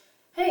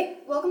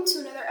welcome to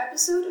another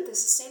episode of the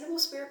Sustainable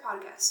Spirit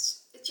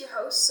Podcast. It's your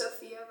host,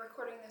 Sophia,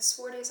 recording this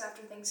 4 days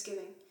after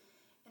Thanksgiving,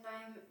 and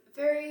I'm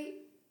very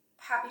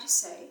happy to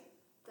say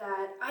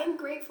that I am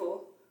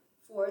grateful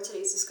for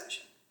today's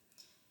discussion.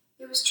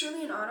 It was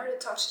truly an honor to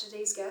talk to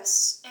today's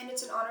guests, and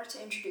it's an honor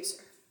to introduce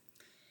her.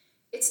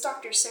 It's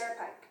Dr. Sarah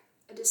Pike,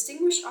 a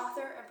distinguished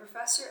author and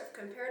professor of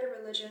comparative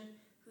religion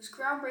whose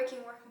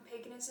groundbreaking work in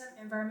paganism,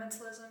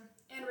 environmentalism,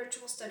 and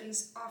ritual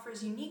studies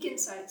offers unique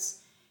insights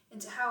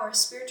into how our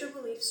spiritual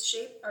beliefs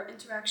shape our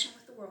interaction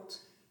with the world.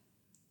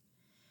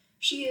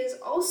 She is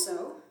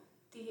also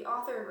the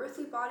author of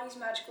Earthly Bodies,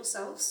 Magical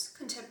Selves,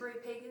 Contemporary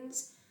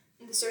Pagans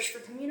in the Search for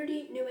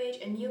Community, New Age,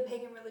 and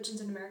Neo-Pagan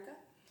Religions in America,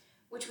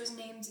 which was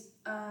named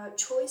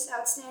Choice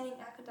Outstanding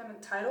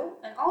Academic Title,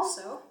 and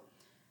also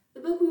the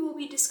book we will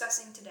be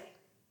discussing today,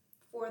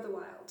 For the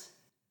Wild.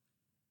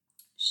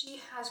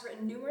 She has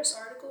written numerous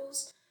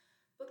articles,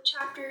 book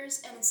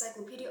chapters, and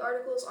encyclopedia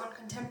articles on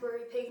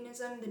contemporary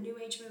paganism, the New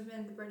Age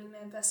movement, the Burning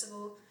Man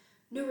Festival,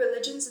 new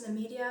religions in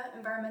the media,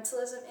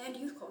 environmentalism, and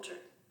youth culture.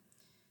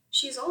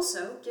 She has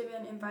also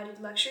given invited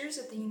lectures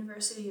at the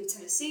University of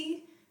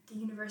Tennessee, the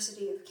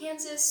University of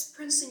Kansas,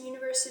 Princeton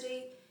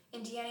University,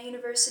 Indiana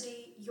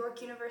University,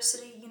 York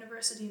University,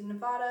 University of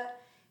Nevada,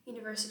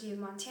 University of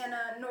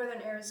Montana,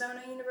 Northern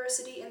Arizona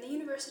University, and the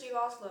University of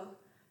Oslo,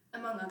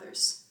 among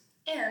others,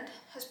 and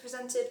has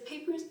presented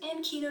papers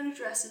and keynote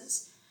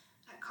addresses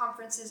at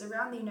conferences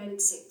around the United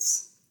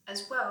States,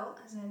 as well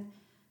as in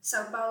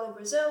Sao Paulo,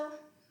 Brazil,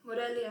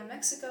 Morelia,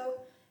 Mexico,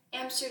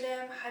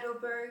 Amsterdam,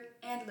 Heidelberg,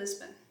 and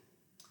Lisbon.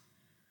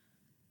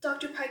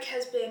 Dr. Pike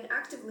has been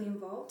actively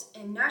involved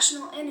in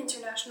national and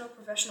international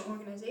professional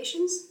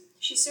organizations.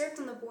 She served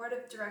on the board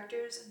of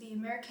directors of the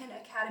American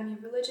Academy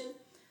of Religion,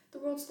 the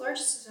world's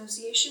largest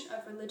association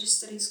of religious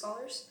studies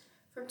scholars,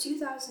 from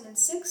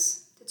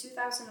 2006 to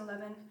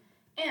 2011,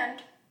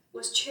 and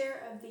was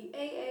chair of the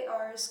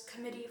AAR's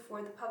Committee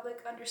for the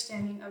Public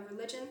Understanding of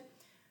Religion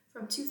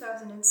from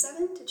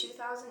 2007 to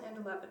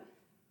 2011.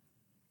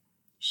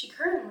 She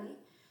currently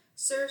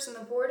serves on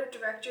the board of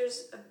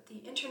directors of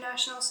the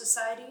International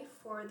Society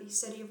for the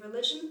Study of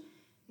Religion,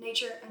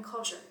 Nature, and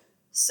Culture.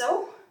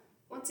 So,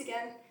 once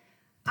again,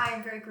 I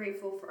am very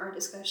grateful for our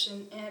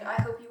discussion, and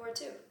I hope you are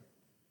too.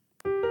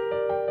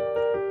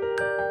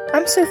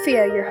 I'm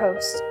Sophia, your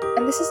host,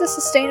 and this is the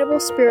Sustainable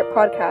Spirit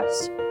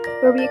Podcast,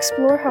 where we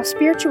explore how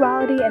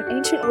spirituality and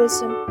ancient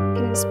wisdom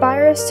can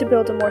inspire us to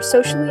build a more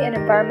socially and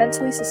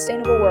environmentally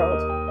sustainable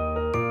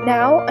world.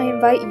 Now, I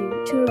invite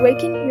you to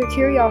awaken your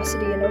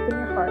curiosity and open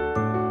your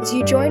heart as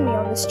you join me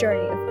on this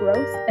journey of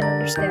growth and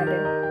understanding.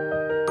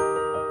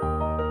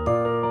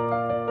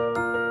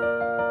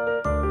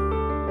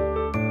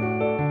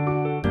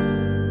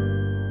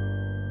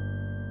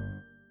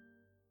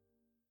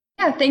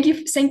 Yeah, thank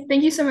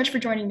you so much for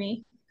joining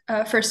me,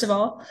 first of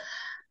all.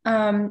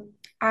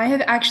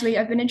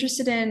 I've been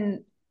interested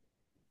in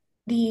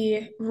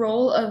the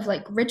role of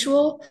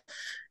ritual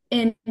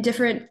in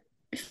different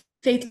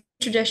faith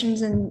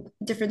traditions and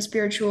different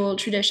spiritual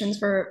traditions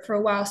for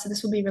a while. So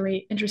this will be a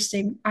really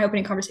interesting,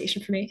 eye-opening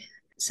conversation for me.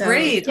 So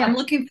great. Yeah. I'm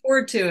looking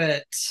forward to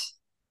it.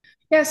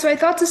 Yeah, so I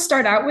thought to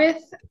start out with,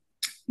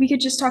 we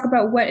could just talk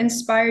about what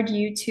inspired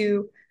you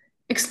to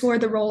explore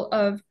the role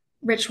of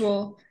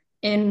ritual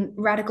in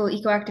radical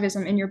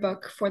eco-activism in your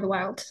book, For the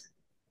Wild.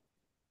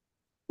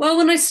 Well,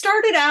 when I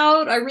started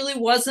out, I really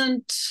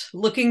wasn't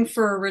looking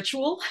for a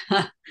ritual.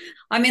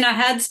 I mean, I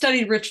had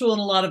studied ritual in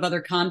a lot of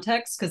other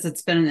contexts because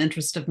it's been an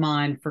interest of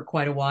mine for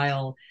quite a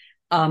while.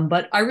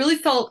 But I really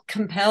felt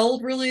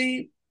compelled,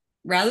 really,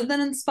 rather than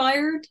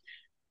inspired,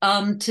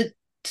 to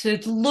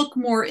look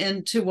more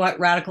into what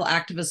radical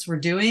activists were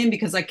doing,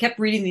 because I kept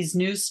reading these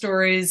news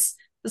stories.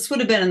 This would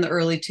have been in the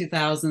early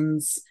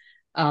 2000s.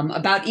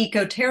 About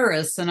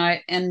eco-terrorists,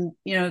 and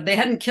they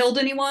hadn't killed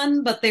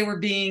anyone, but they were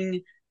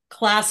being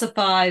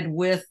classified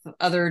with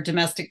other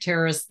domestic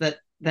terrorists that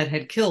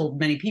had killed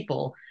many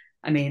people.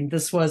 I mean,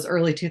 this was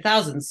early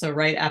 2000s, so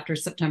right after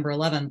September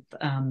 11th,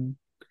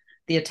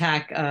 the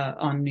attack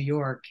on New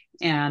York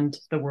and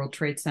the World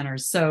Trade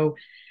Centers. So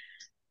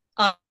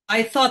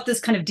I thought this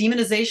kind of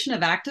demonization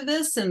of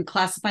activists and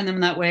classifying them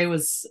in that way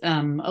was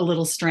a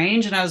little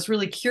strange, and I was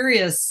really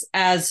curious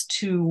as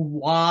to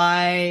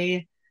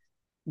why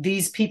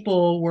these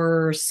people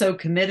were so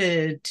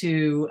committed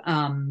to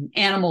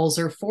animals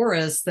or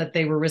forests that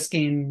they were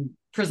risking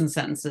prison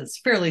sentences,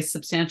 fairly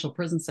substantial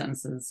prison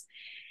sentences.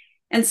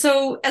 And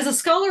so as a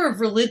scholar of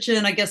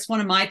religion, I guess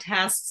one of my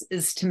tasks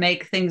is to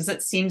make things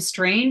that seem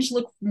strange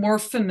look more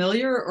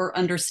familiar or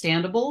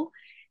understandable.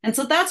 And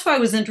so that's why I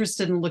was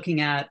interested in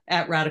looking at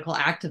radical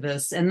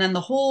activists. And then the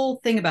whole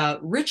thing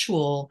about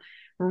ritual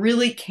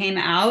really came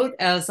out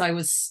as I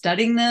was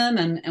studying them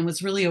and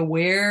was really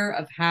aware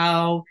of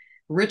how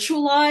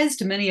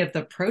ritualized many of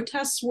the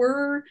protests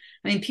were.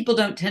 I mean, people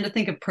don't tend to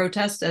think of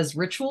protests as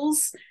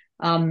rituals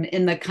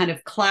in the kind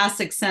of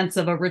classic sense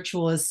of a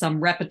ritual as some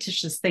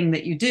repetitious thing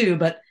that you do,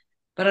 but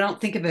I don't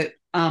think of it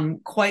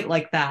quite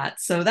like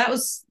that. So that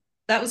was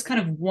kind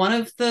of one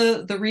of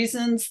the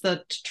reasons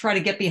to try to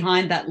get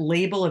behind that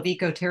label of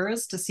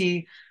eco-terrorist, to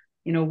see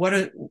what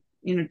are,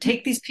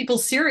 take these people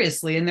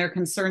seriously and their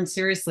concerns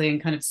seriously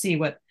and kind of see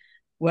what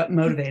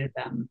motivated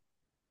them.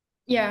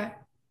 Yeah.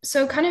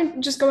 So kind of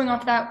just going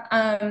off that,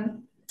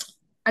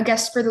 I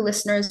guess for the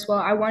listener as well,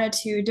 I wanted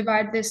to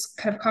divide this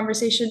kind of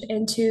conversation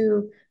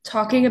into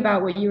talking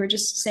about what you were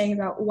just saying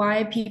about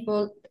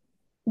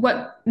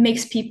what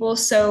makes people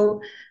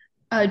so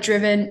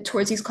driven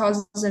towards these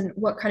causes and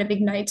what kind of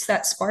ignites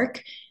that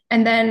spark,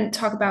 and then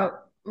talk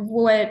about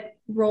what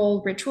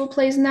role ritual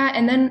plays in that,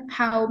 and then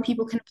how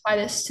people can apply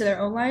this to their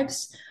own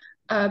lives.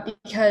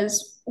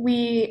 Because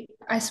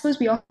I suppose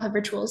we all have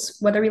rituals,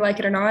 whether we like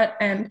it or not.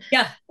 And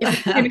Yeah.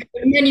 if we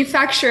can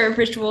manufacture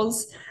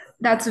rituals,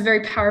 that's a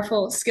very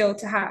powerful skill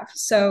to have.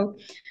 So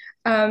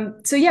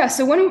one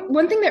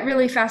thing that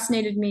really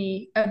fascinated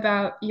me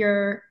about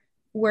your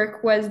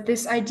work was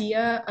this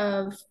idea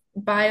of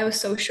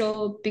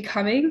biosocial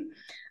becoming.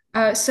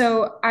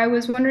 So I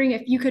was wondering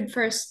if you could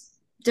first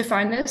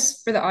define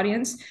this for the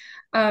audience,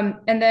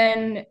 and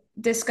then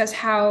discuss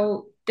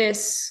how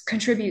this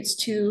contributes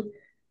to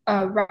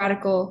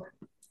radical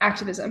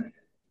activism.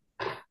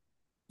 And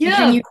Yeah, of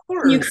can you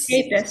course.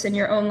 create this in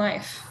your own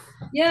life?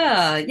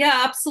 Yeah,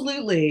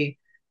 absolutely.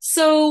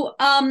 So,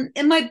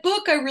 in my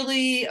book, I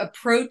really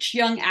approach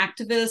young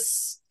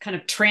activists kind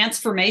of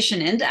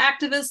transformation into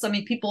activists. I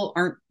mean, people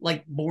aren't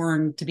like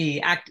born to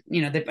be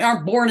they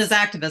aren't born as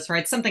activists,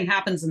 right? Something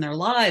happens in their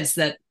lives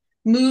that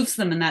moves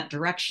them in that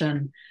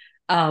direction.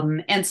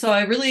 And so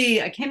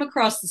I came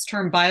across this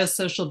term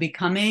biosocial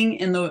becoming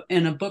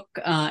in a book,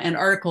 an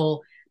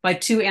article by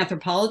two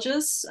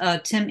anthropologists,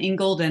 Tim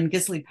Ingold and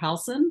Gisli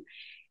Paulsen.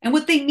 And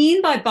what they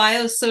mean by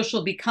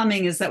biosocial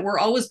becoming is that we're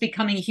always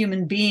becoming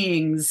human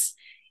beings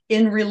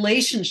in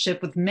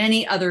relationship with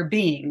many other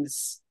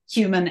beings,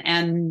 human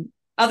and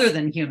other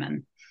than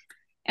human.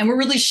 And we're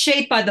really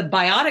shaped by the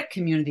biotic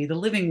community, the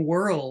living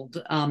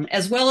world,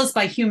 as well as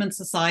by human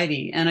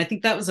society. And I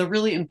think that was a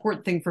really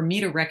important thing for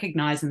me to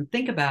recognize and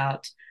think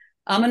about.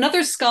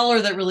 Another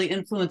scholar that really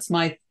influenced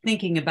my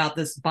thinking about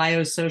this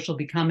biosocial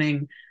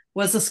becoming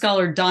was the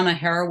scholar Donna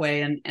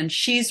Haraway. And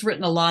she's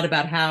written a lot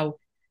about how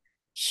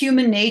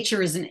human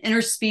nature is an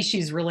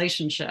interspecies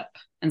relationship.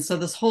 And so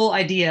this whole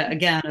idea,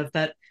 again, of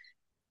that,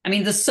 I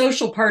mean, the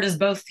social part is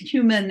both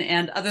human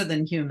and other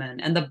than human,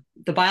 and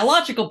the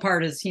biological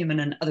part is human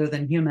and other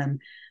than human,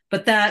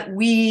 but that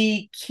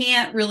we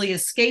can't really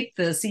escape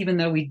this, even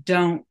though we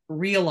don't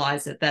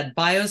realize it, that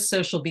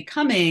biosocial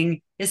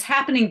becoming is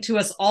happening to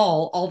us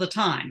all the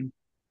time,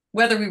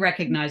 whether we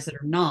recognize it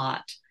or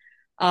not.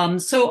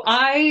 So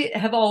I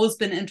have always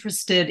been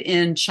interested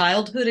in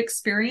childhood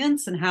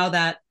experience and how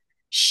that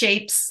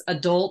shapes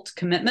adult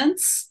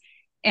commitments.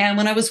 And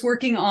when I was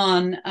working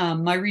on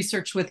my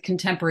research with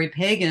contemporary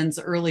pagans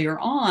earlier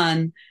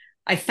on,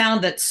 I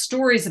found that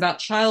stories about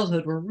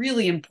childhood were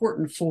really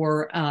important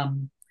for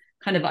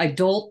kind of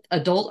adult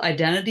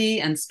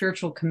identity and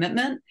spiritual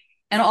commitment.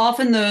 And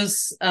often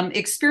those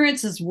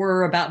experiences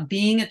were about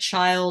being a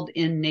child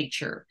in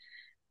nature,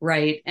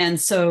 right? And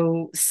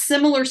so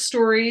similar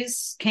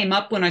stories came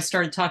up when I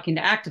started talking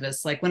to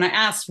activists. Like when I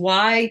asked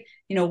why,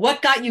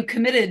 what got you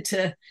committed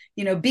to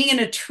being in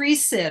a tree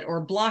sit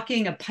or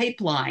blocking a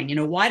pipeline,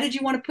 why did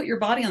you want to put your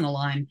body on the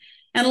line?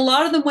 And a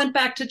lot of them went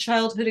back to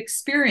childhood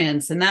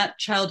experience. And that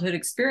childhood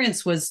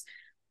experience was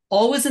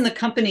always in the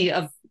company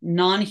of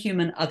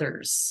non-human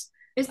others.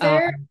 Is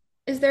there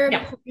a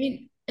Yeah.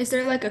 point, is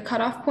there like a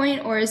cutoff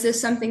point, or is this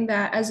something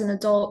that as an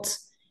adult,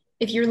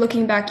 if you're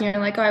looking back and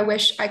you're like, oh, I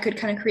wish I could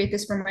kind of create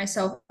this for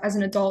myself as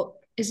an adult,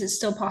 is it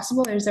still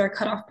possible, or is there a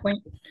cutoff point?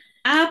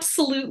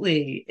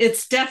 Absolutely.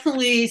 It's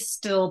definitely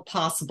still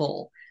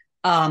possible.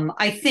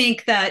 I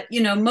think that,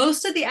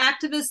 most of the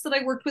activists that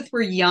I worked with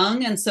were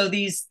young. And so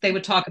they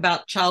would talk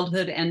about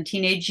childhood and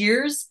teenage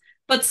years,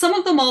 but some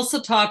of them also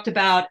talked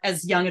about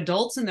as young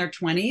adults in their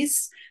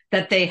 20s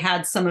that they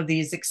had some of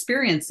these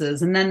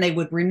experiences. And then they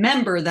would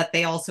remember that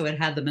they also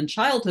had them in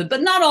childhood,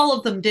 but not all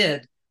of them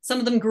did. Some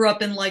of them grew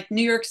up in like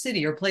New York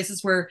City or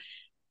places where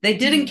they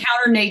did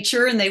encounter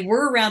nature and they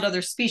were around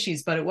other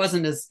species, but it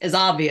wasn't as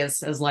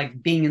obvious as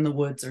like being in the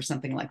woods or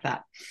something like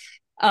that.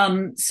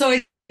 So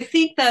I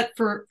think that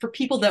for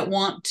people that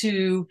want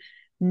to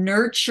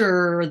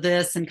nurture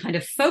this and kind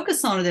of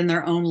focus on it in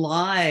their own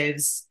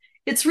lives,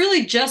 it's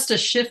really just a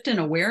shift in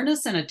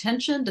awareness and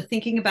attention to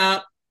thinking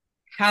about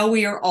how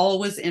we are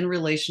always in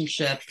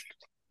relationship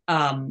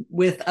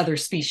with other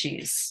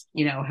species,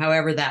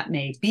 however that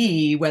may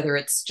be, whether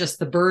it's just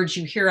the birds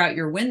you hear out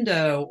your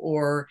window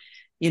or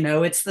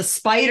it's the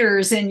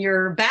spiders in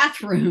your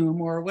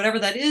bathroom or whatever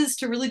that is,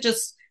 to really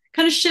just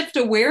kind of shift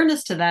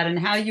awareness to that and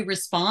how you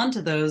respond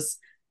to those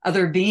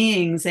other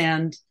beings.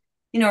 And,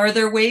 are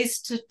there ways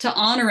to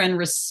honor and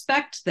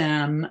respect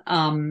them?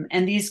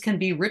 And these can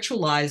be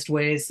ritualized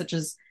ways, such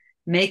as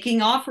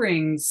making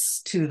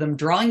offerings to them,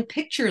 drawing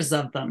pictures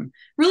of them,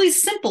 really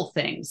simple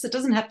things. It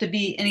doesn't have to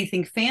be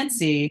anything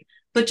fancy,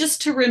 but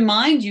just to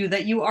remind you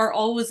that you are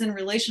always in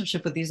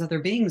relationship with these other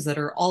beings that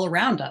are all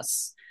around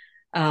us.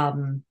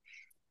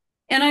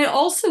 And I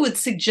also would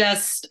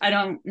suggest, I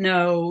don't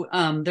know,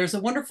 there's a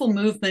wonderful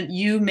movement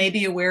you may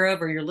be aware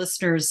of or your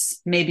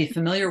listeners may be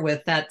familiar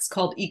with that's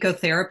called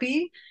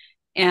ecotherapy.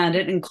 And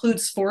it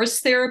includes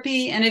forest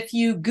therapy. And if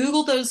you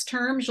Google those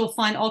terms, you'll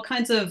find all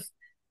kinds of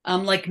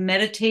like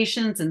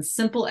meditations and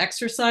simple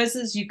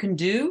exercises you can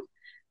do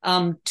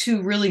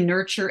to really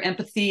nurture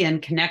empathy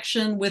and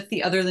connection with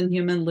the other than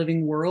human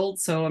living world.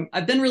 So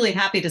I've been really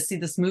happy to see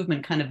this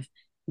movement kind of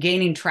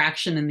gaining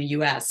traction in the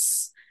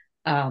US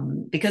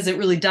because it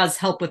really does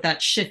help with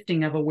that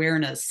shifting of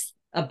awareness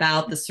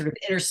about this sort of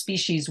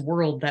interspecies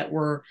world that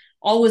we're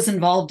always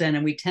involved in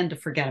and we tend to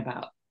forget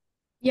about.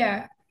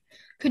 Yeah.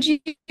 Could you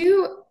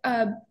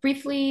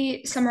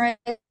briefly summarize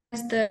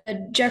the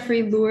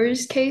Jeffrey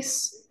Luers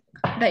case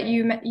that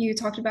you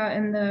talked about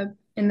in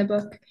the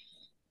book,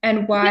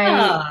 and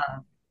Yeah.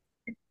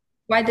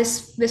 why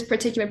this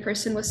particular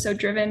person was so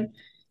driven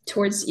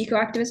towards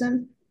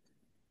eco-activism?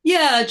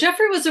 Yeah,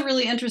 Jeffrey was a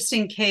really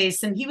interesting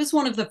case, and he was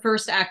one of the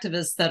first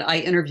activists that I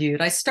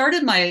interviewed. I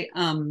started my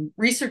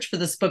research for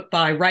this book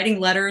by writing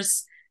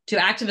letters to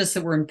activists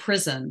that were in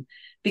prison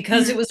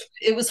because Mhm.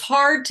 it was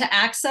hard to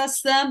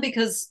access them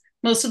because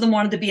most of them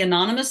wanted to be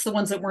anonymous, the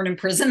ones that weren't in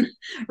prison,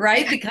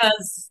 right? Yeah.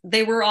 Because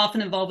they were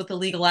often involved with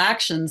illegal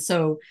action.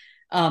 So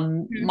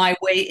Mhm. my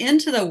way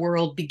into the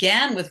world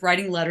began with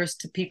writing letters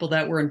to people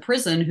that were in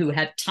prison who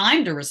had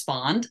time to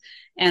respond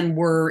and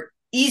were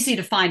easy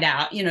to find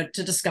out, you know,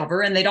 to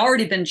discover, and they'd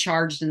already been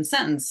charged and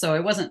sentenced, so I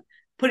wasn't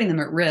putting them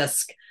at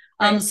risk.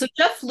 Right. So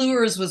Jeff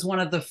Luers was one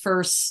of the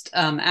first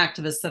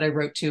activists that I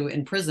wrote to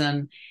in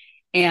prison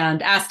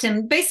and asked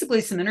him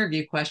basically some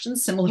interview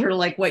questions, similar to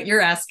like what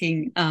you're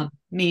asking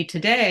me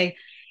today.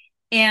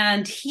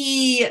 And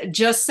he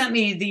just sent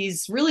me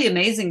these really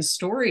amazing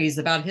stories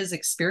about his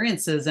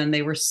experiences, and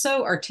they were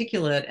so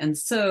articulate and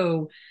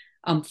so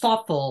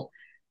thoughtful.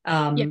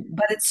 Yeah.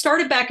 But it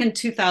started back in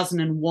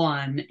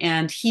 2001,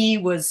 and he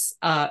was,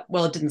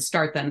 well, it didn't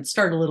start then, it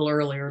started a little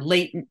earlier,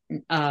 late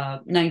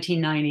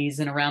 1990s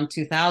and around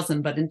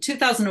 2000. But in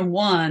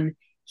 2001,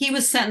 he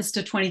was sentenced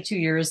to 22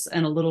 years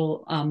and a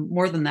little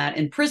more than that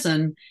in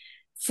prison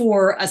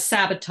for a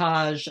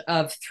sabotage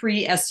of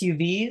 3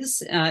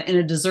 SUVs in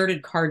a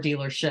deserted car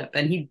dealership.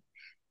 And he'd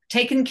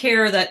taken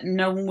care that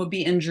no one would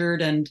be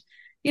injured. And,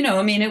 you know,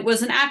 I mean, it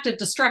was an act of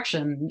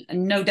destruction,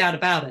 no doubt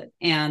about it.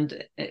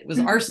 And it was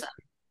Mhm. arson.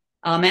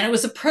 And it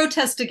was a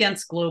protest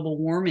against global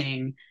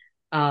warming.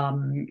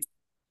 Um,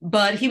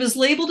 but he was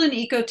labeled an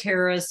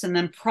eco-terrorist, and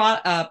then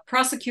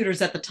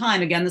prosecutors at the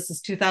time, again, this is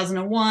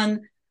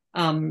 2001,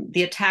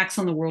 the attacks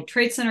on the World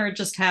Trade Center had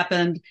just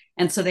happened,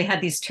 and so they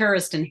had these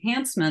terrorist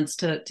enhancements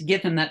to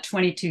give him that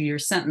 22-year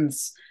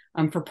sentence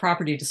for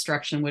property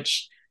destruction,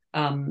 which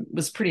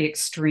was pretty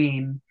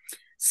extreme.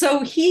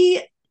 So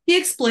he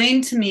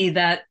explained to me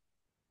that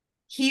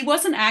he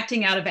wasn't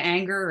acting out of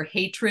anger or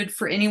hatred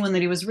for anyone,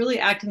 that he was really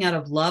acting out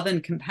of love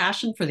and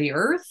compassion for the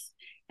earth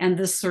and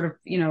this sort of,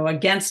 you know,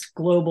 against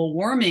global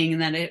warming.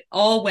 And that it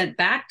all went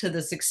back to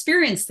this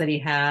experience that he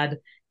had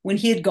when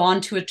he had gone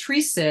to a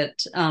tree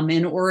sit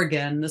in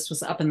Oregon. This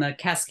was up in the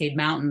Cascade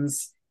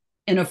Mountains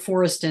in a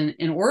forest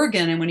in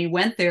Oregon. And when he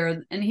went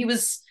there, and he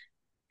was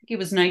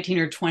 19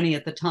 or 20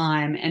 at the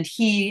time, and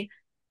he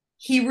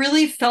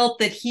really felt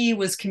that he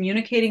was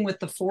communicating with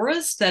the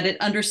forest, that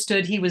it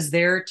understood he was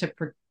there to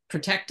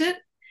protect it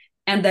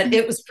and that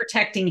it was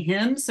protecting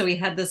him. So he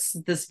had this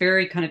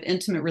very kind of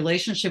intimate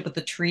relationship with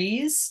the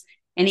trees,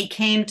 and he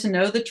came to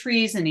know the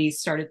trees and he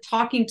started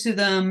talking to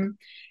them.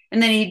 And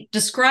then he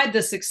described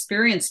this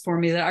experience for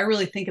me that I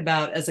really think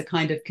about as a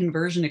kind of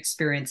conversion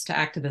experience to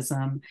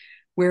activism,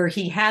 where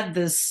he had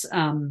this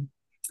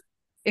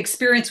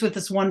experience with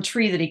this one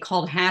tree that he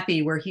called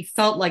Happy, where he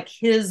felt like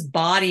his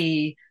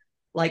body,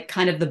 like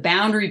kind of the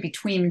boundary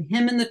between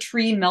him and the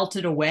tree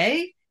melted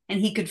away, and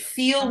he could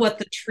feel what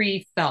the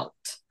tree felt,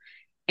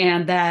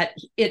 and that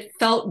it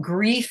felt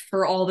grief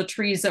for all the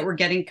trees that were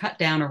getting cut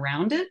down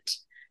around it,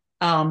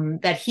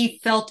 that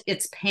he felt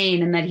its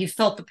pain, and that he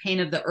felt the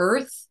pain of the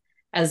earth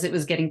as it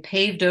was getting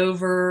paved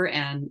over,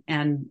 and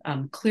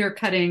clear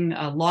cutting,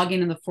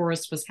 logging in the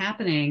forest was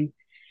happening.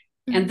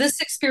 And Mhm.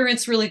 this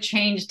experience really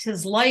changed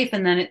his life,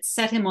 and then it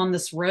set him on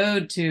this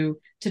road to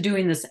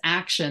doing this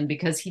action,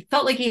 because he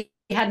felt like he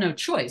had no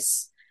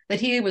choice,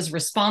 that he was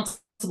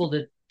responsible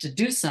to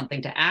do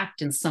something, to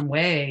act in some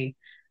way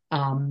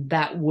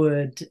that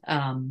would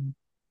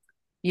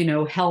you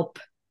know, help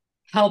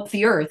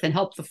the earth and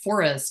help the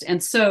forest.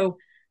 And so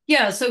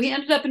yeah, so he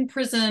ended up in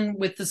prison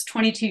with this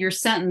 22-year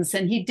sentence,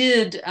 and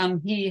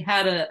he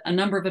had a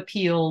number of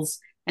appeals,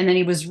 and then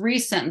he was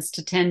resentenced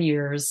to 10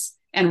 years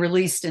and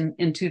released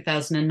in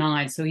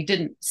 2009. So he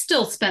didn't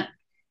still spent,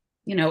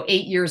 you know,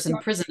 8 years in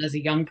prison as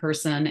a young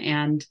person.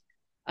 And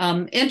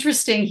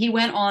interesting, he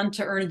went on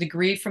to earn a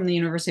degree from the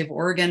University of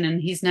Oregon,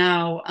 and he's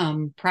now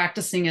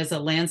practicing as a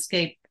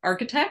landscape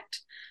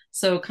architect.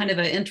 So kind of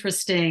an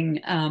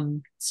interesting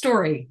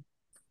story.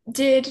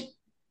 Did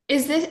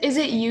is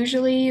it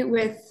usually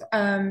with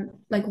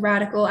like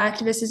radical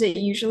activists, is it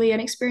usually an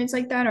experience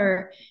like that,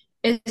 or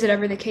is it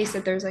ever the case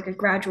that there's like a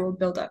gradual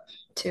buildup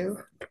to?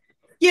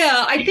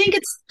 Yeah, I think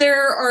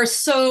there are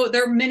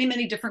many,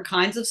 many different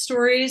kinds of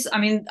stories. I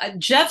mean,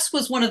 Jeff's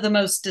was one of the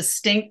most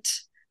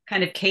distinct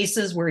kind of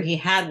cases where he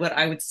had what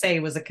I would say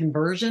was a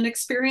conversion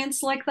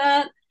experience like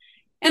that.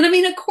 And I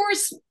mean, of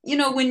course,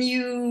 when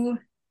you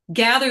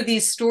gather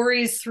these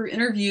stories through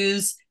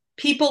interviews,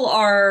 people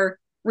are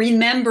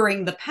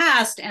remembering the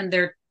past and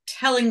they're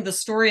telling the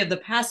story of the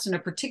past in a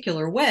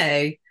particular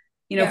way.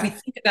 If we Yeah.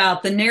 think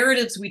about the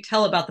narratives we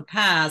tell about the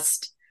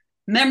past,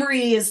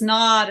 memory is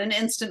not an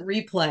instant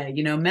replay.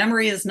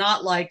 Memory is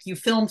not like you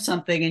film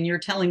something and you're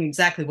telling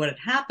exactly what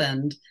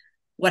happened.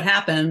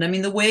 I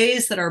mean, the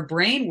ways that our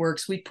brain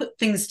works, we put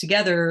things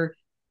together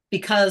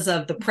because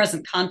of the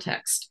present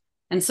context.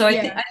 And so I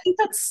think Yeah. I think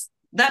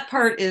that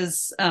part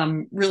is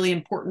really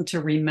important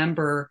to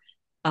remember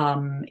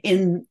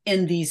in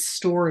these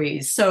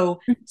stories. So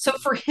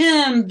for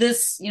him,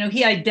 this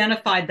he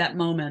identified that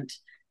moment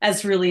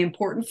as really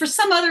important. For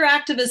some other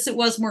activists, it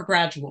was more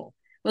gradual.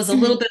 It was a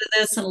little Mhm. bit of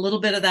this and a little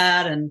bit of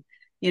that, and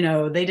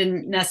they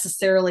didn't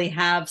necessarily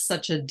have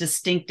such a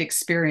distinct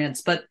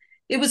experience, but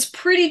it was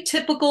pretty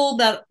typical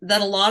that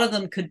a lot of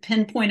them could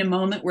pinpoint a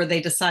moment where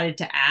they decided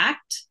to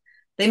act.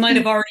 They might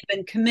have already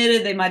been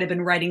committed. They might have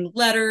been writing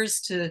letters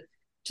to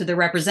their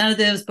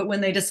representatives, but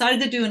when they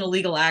decided to do an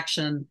illegal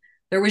action,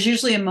 there was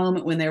usually a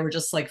moment when they were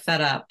just like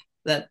fed up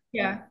that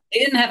Yeah. they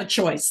didn't have a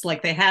choice.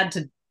 Like they had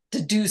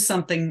to do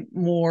something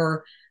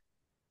more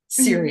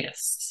Mhm.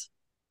 serious.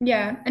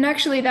 Yeah. And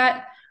actually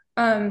that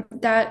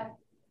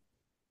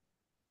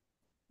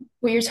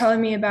what you're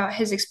telling me about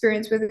his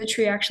experience with the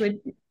tree actually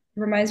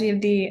reminds me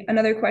of the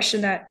another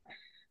question that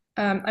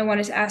I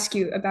wanted to ask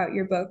you about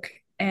your book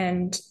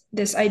and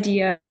this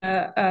idea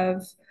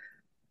of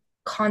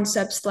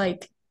concepts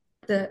like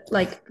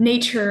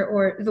nature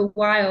or the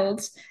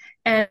wild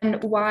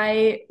and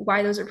why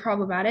those are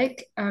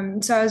problematic.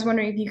 So I was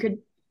wondering if you could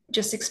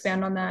just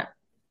expand on that.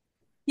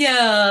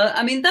 Yeah,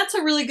 I mean that's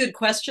a really good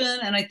question,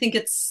 and I think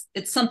it's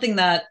something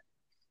that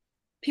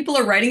people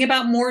are writing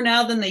about more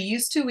now than they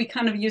used to. We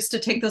kind of used to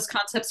take those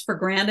concepts for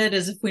granted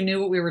as if we knew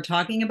what we were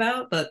talking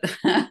about. But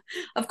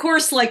of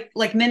course, like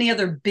many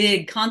other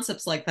big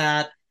concepts like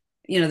that,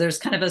 there's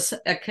kind of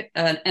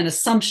an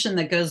assumption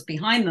that goes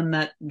behind them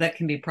that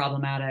can be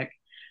problematic.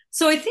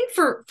 So I think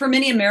for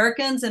many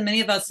Americans and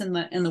many of us in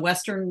the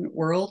Western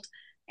world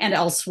and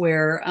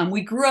elsewhere, we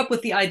grew up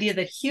with the idea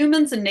that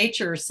humans and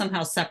nature are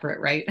somehow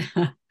separate, right?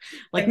 Like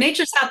Right.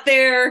 nature's out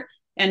there,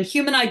 and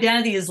human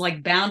identity is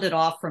like bounded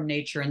off from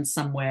nature in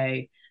some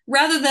way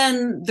rather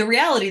than the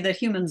reality that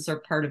humans are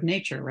part of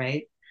nature,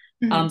 right?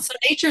 Mhm. So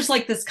nature's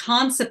like this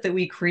concept that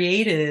we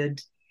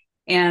created,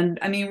 and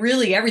I mean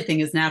really everything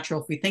is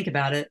natural if we think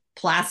about it.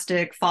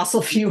 Plastic,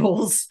 fossil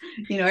fuels,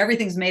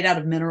 everything's made out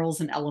of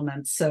minerals and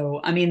elements.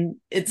 So I mean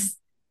it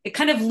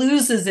kind of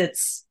loses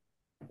its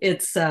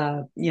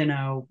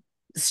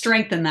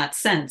strength in that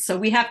sense. So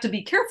we have to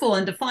be careful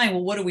and define,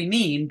 well, what do we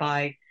mean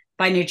by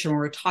nature when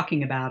we're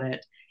talking about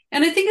it?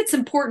 And I think it's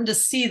important to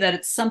see that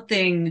it's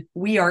something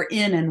we are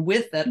in and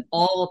with at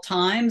all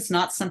times,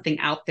 not something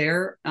out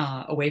there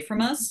away from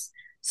us.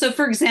 So,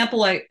 for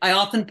example, I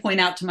often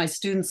point out to my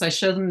students, I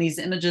show them these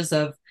images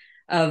of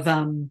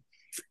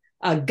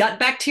gut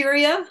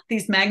bacteria,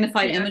 these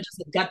magnified Yeah. images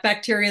of gut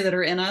bacteria that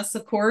are in us,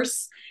 of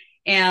course.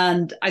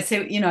 And I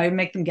say, I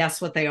make them guess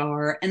what they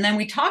are. And then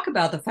we talk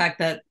about the fact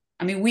that,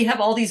 I mean, we have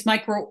all these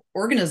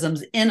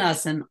microorganisms in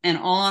us and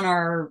on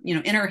our,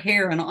 in our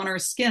hair and on our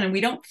skin. And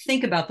we don't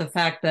think about the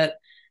fact that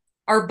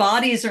our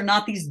bodies are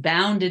not these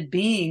bounded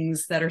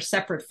beings that are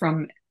separate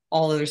from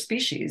all other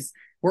species.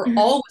 We're Mhm.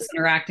 always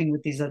interacting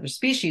with these other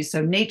species.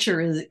 So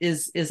nature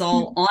is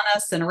all Mhm. on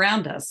us and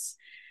around us.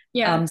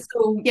 Yeah.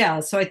 So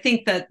yeah, so I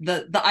think that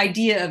the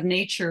idea of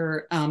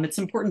nature, it's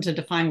important to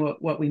define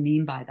what we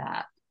mean by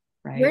that,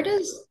 Where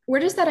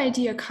right? does that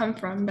idea come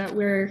from that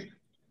we're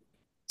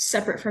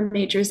separate from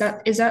nature? Is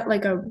that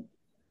like a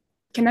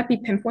can that be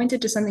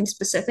pinpointed to something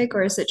specific,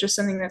 or is it just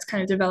something that's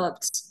kind of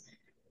developed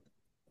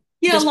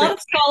Yeah, a just lot randomly?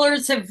 of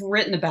scholars have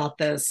written about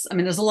this. I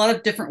mean, there's a lot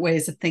of different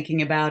ways of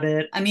thinking about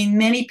it. I mean,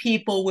 many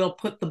people will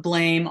put the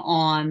blame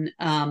on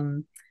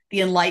the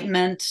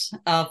Enlightenment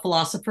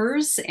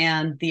philosophers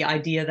and the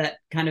idea that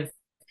kind of,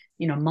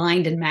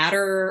 mind and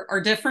matter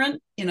are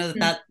different,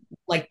 that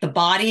like the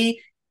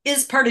body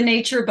is part of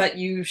nature, but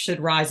you should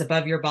rise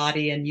above your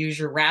body and use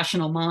your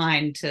rational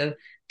mind to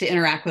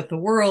interact with the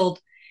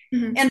world.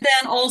 Mhm. And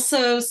then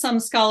also, some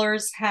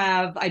scholars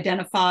have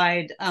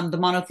identified the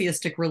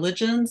monotheistic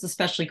religions,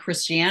 especially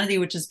Christianity,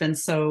 which has been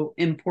so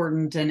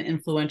important and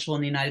influential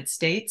in the United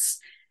States,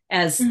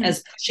 Mhm.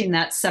 as pushing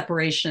that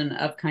separation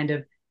of kind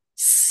of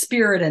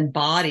spirit and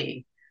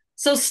body.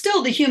 So,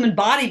 still, the human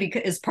body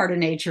is part of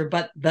nature,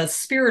 but the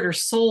spirit or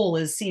soul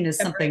is seen as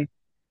Separate something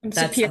and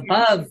that's superior.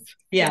 above,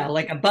 yeah, Yeah.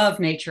 like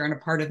above nature and a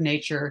part of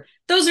nature.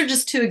 Those are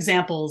just two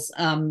examples.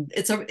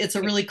 It's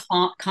a really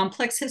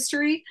complex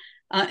history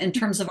in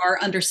terms of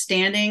our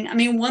understanding. I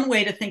mean, one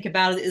way to think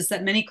about it is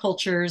that many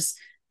cultures,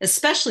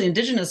 especially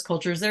indigenous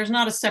cultures, there's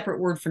not a separate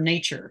word for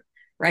nature,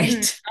 Mhm.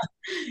 right?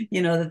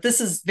 That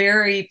this is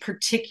very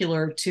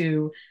particular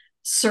to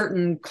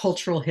certain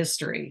cultural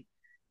history.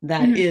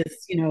 that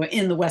is,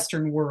 in the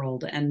Western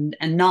world and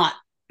not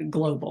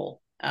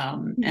global,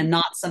 and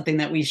not something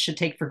that we should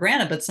take for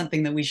granted, but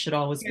something that we should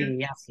always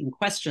be asking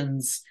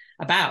questions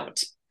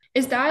about.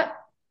 Is that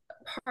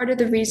part of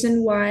the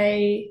reason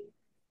why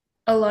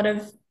a lot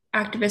of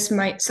activists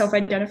might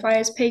self-identify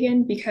as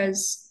pagan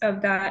because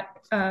of that,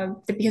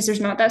 because there's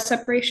not that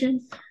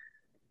separation?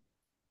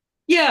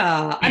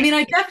 Yeah, I mean,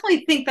 I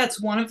definitely think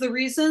that's one of the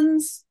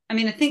reasons. I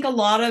mean, I think a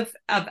lot of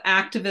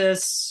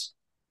activists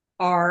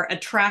are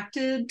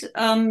attracted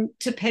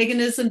to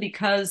paganism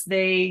because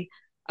they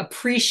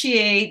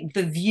appreciate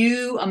the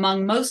view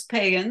among most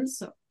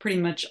pagans, pretty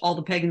much all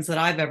the pagans that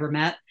I've ever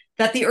met,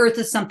 that the earth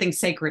is something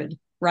sacred,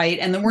 right?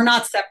 And that we're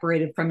not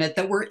separated from it,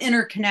 that we're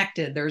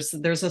interconnected. There's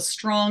a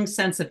strong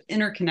sense of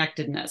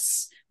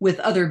interconnectedness with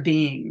other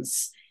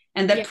beings,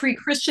 and that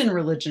pre-Christian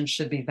religion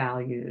should be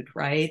valued,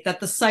 right?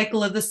 That the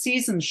cycle of the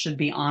seasons should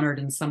be honored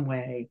in some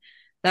way,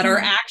 that our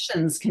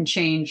actions can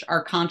change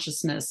our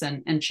consciousness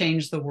and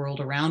change the world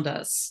around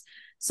us.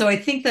 So I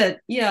think that,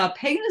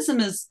 paganism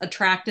is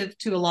attractive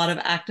to a lot of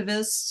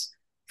activists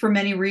for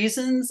many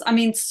reasons. I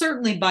mean,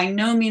 certainly by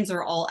no means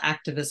are all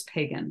activists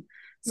pagan.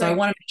 So I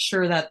want to make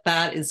sure that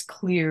that is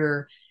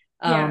clear.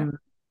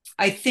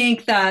 I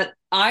think that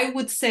I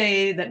would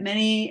say that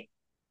many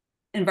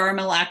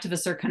environmental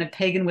activists are kind of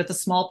pagan with a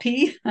small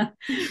p,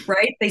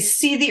 right? They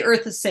see the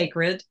earth as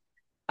sacred.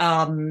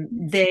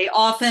 They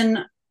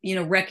often,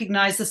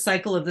 recognize the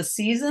cycle of the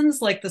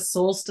seasons, like the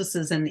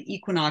solstices and the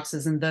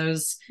equinoxes, and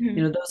those,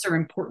 those are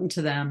important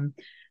to them.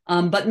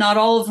 But not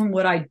all of them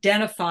would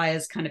identify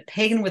as kind of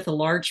pagan with a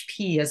large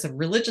P as a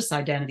religious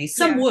identity.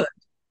 Some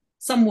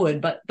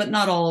would, but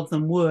not all of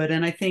them would.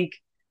 And I think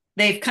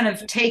they've kind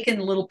of taken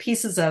little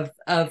pieces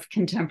of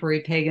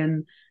contemporary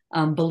pagan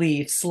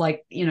beliefs,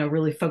 like,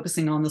 really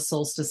focusing on the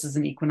solstices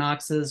and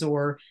equinoxes,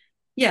 or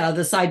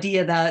this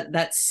idea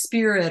that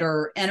spirit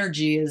or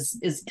energy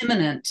is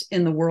immanent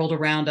in the world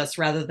around us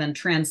rather than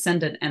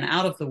transcendent and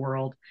out of the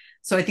world.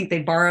 So I think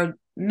they borrowed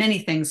many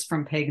things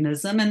from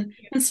paganism, and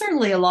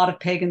certainly a lot of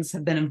pagans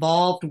have been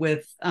involved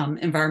with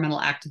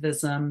environmental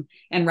activism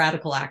and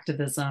radical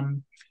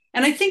activism.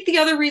 And I think the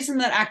other reason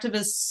that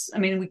activists, I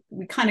mean,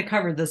 we kind of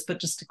covered this, but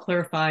just to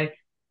clarify,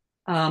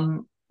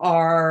 tend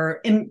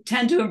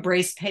to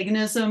embrace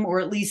paganism, or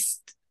at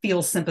least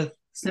feel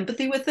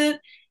sympathy with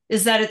it,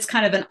 is that it's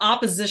kind of an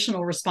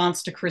oppositional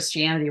response to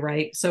Christianity,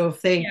 right? So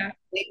if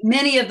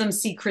many of them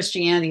see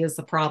Christianity as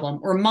the problem,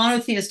 or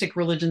monotheistic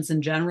religions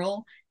in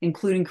general,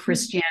 including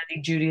Christianity,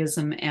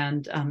 Judaism,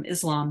 and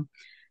Islam,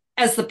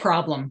 as the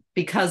problem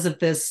because of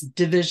this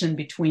division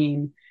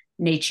between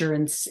nature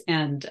and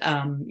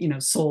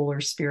soul or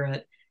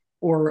spirit,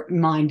 or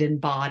mind and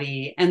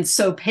body. And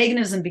so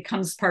paganism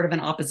becomes part of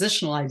an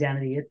oppositional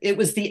identity. It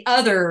was the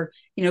other,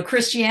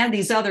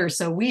 Christianity's other,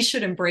 so we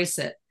should embrace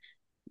it.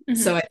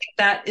 So I think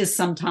that is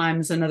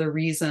sometimes another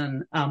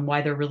reason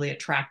why they're really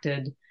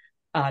attracted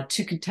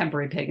to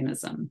contemporary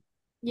paganism.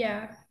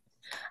 Yeah.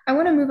 I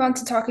want to move on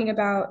to talking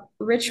about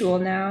ritual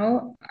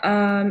now.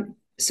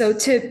 So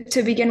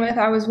to begin with,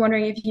 I was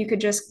wondering if you could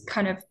just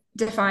kind of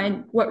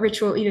define what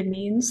ritual even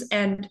means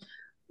and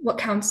what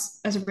counts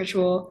as a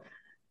ritual,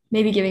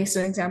 maybe giving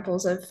some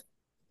examples of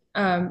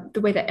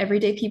the way that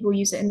everyday people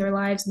use it in their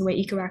lives and the way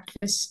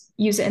eco-activists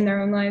use it in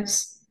their own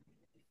lives.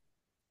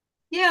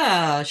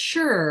 Yeah,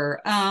 sure.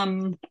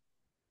 I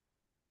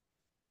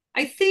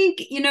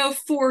think,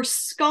 for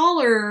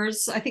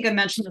scholars, I think I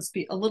mentioned this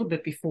a little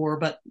bit before,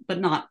 but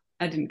not,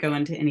 I didn't go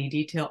into any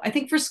detail. I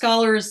think for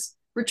scholars,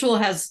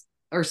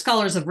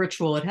 scholars of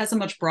ritual, it has a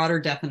much broader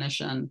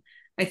definition.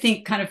 I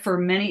think kind of for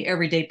many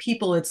everyday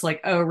people, it's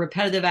like,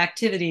 repetitive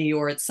activity,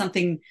 or it's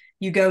something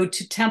you go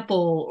to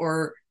temple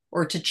or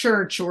to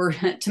church or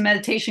to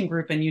meditation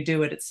group and you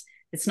do it.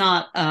 It's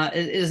not,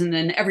 it isn't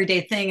an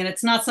everyday thing, and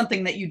it's not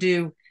something that you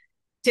do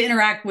to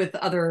interact with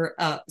other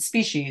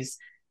species.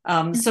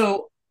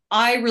 So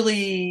I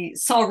really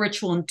saw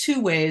ritual in two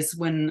ways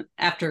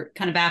after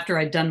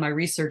I'd done my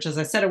research. As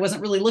I said, I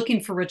wasn't really looking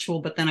for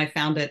ritual, but then I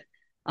found it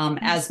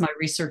as my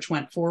research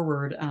went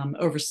forward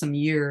over some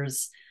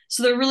years.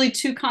 So there are really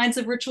two kinds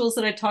of rituals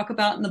that I talk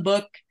about in the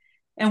book.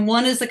 And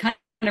one is a kind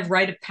of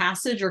rite of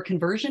passage or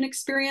conversion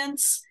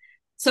experience.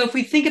 So if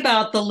we think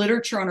about the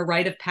literature on a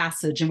rite of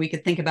passage, and we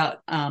could think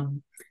about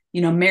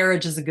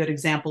marriage is a good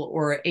example,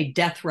 or a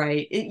death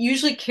rite, it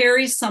usually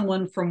carries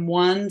someone from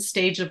one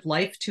stage of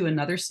life to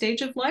another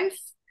stage of life.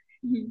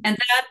 And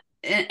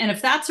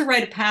if that's a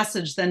rite of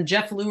passage, then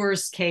Jeff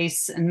Luer's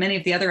case and many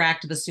of the other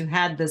activists who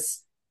had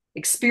this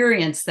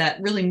experience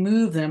that really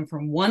moved them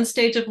from one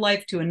stage of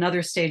life to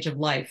another stage of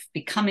life,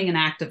 becoming an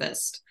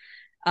activist,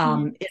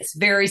 it's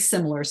very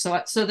similar.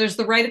 So there's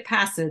the rite of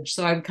passage.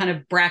 So I would kind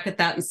of bracket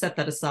that and set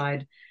that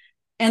aside.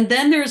 And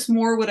then there's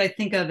more what I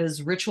think of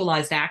as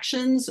ritualized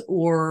actions,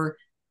 or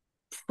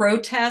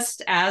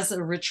protest as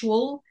a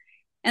ritual.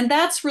 And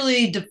that's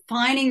really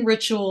defining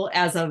ritual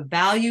as a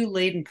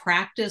value-laden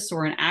practice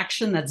or an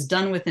action that's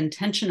done with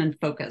intention and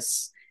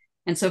focus.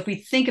 And so if we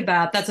think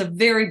about, that's a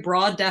very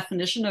broad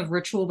definition of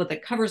ritual, but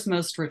that covers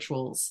most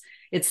rituals.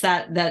 It's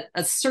that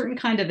a certain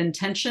kind of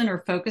intention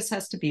or focus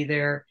has to be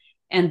there.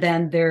 And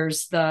then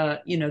there's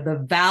the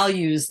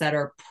values that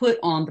are put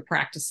on the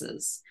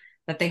practices,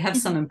 that they have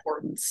some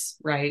importance,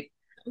 right?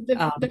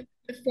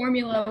 The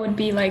formula would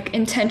be like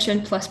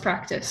intention plus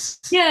practice.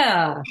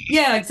 Yeah,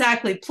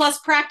 exactly. Plus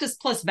practice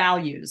plus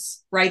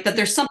values, right? That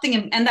there's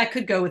something, and that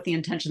could go with the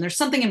intention. There's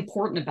something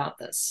important about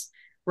this,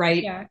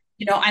 right? Yeah.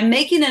 I'm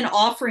making an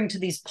offering to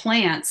these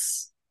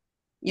plants,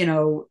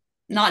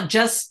 not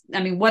just,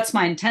 what's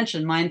my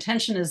intention? My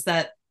intention is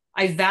that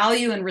I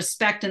value and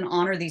respect and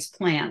honor these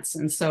plants.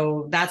 And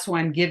so that's why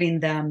I'm giving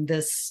them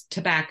this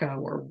tobacco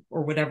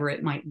or whatever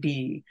it might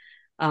be.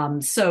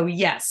 So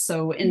yes,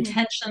 so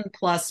intention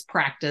plus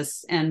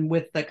practice, and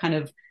with the kind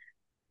of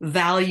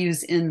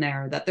values in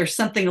there, that there's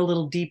something a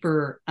little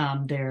deeper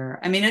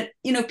there.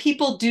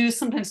 People do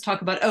sometimes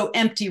talk about,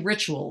 empty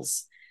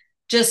rituals.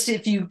 Just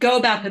if you go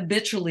about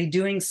habitually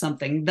doing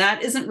something,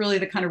 that isn't really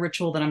the kind of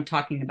ritual that I'm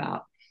talking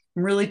about.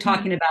 I'm really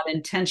talking about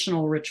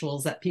intentional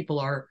rituals that people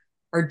are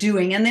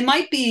doing, and they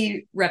might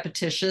be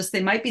repetitious.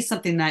 They might be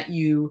something that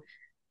you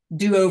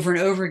do over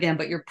and over again,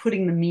 but you're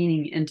putting the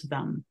meaning into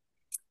them.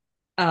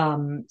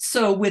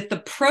 So with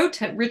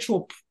the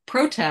ritual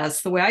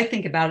protests, the way I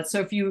think about it,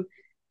 so if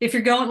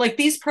you're going like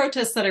these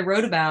protests that I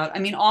wrote about,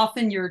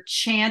 often you're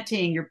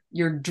chanting,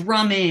 you're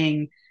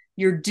drumming,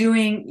 you're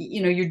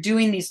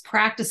doing these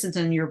practices,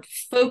 and you're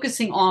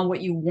focusing on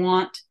what you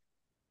want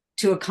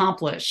to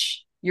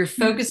accomplish. You're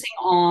focusing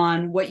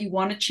on what you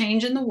want to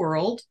change in the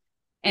world,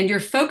 and you're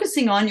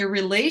focusing on your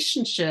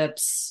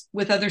relationships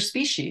with other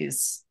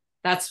species.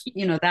 That's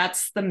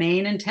the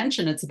main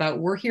intention. It's about,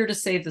 we're here to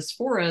save this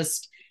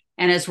forest.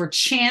 And as we're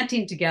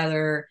chanting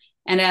together,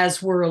 and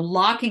as we're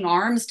locking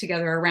arms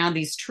together around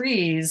these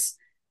trees,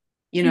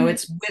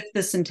 it's with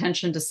this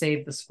intention to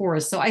save this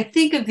forest. So I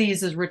think of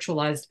these as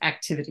ritualized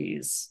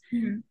activities.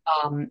 And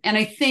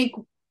I think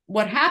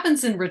what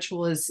happens in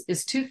ritual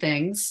is two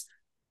things.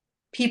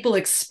 People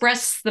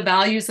express the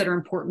values that are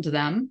important to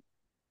them.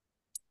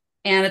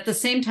 And at the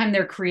same time,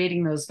 they're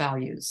creating those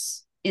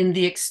values in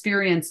the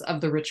experience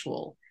of the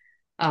ritual.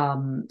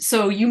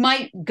 So you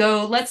might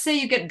go, let's say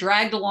you get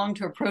dragged along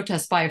to a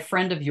protest by a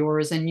friend of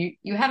yours, and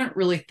you haven't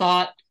really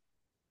thought,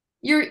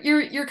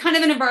 you're kind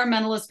of an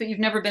environmentalist, but you've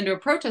never been to a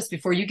protest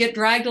before. You get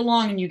dragged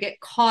along and you get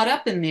caught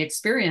up in the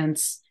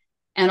experience.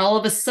 And all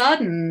of a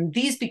sudden,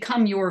 these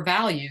become your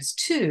values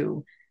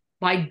too.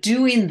 By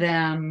doing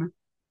them,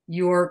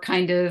 you're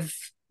kind of,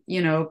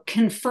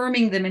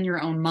 confirming them in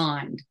your own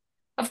mind.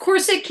 Of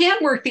course, it can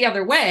work the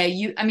other way.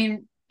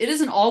 It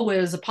isn't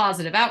always a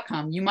positive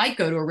outcome. You might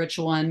go to a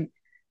ritual, and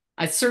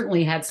I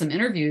certainly had some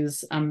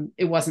interviews.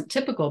 It wasn't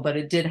typical, but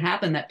it did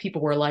happen that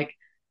people were like,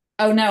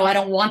 oh no, I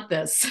don't want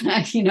this.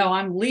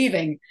 I'm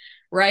leaving.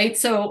 Right.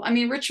 So,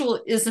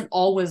 ritual isn't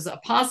always a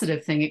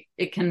positive thing.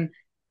 You can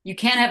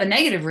have a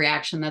negative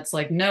reaction that's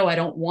like, no, I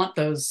don't want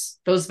those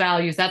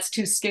values. That's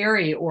too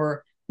scary.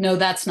 Or no,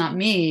 that's not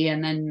me.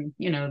 And then,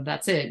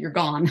 that's it. You're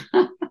gone.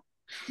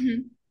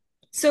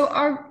 So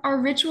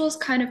are rituals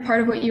kind of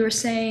part of what you were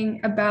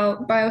saying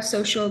about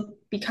biosocial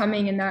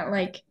becoming, in that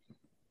like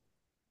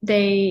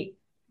they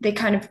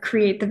kind of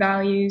create the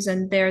values,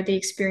 and they're the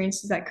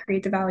experiences that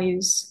create the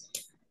values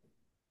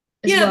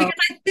as well? Because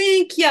I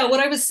think, what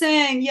I was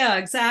saying,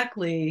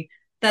 exactly.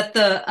 That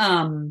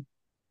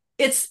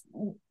it's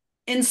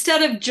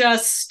instead of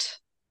just,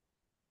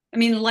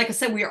 like I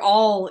said, we're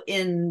all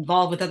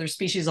involved with other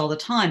species all the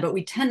time, but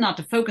we tend not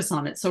to focus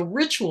on it. So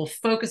ritual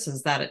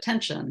focuses that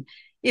attention.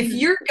 If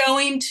you're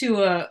going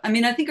to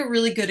I think a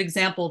really good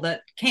example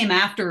that came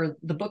after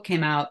the book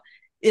came out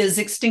is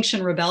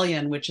Extinction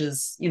Rebellion, which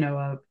is,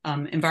 a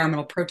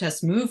environmental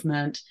protest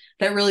movement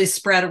that really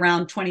spread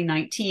around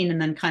 2019,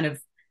 and then kind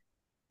of,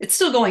 it's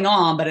still going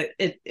on, but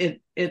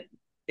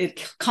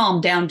it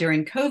calmed down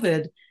during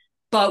COVID.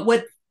 But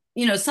what,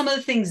 some of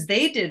the things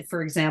they did,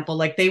 for example,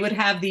 like they would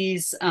have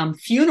these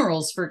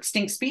funerals for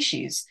extinct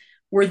species,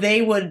 where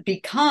they would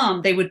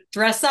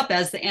dress up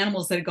as the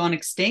animals that had gone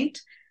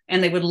extinct,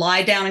 and they would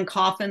lie down in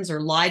coffins or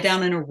lie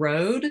down in a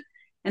road.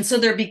 And so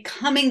they're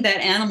becoming that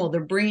animal.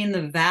 They're bringing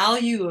the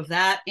value of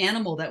that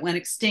animal that went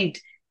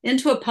extinct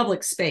into a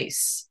public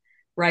space,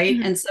 right?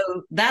 And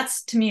so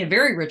that's, to me, a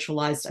very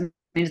ritualized.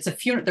 It's a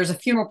funeral. There's a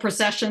funeral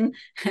procession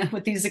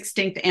with these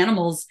extinct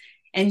animals,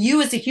 and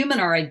you as a human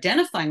are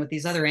identifying with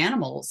these other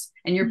animals,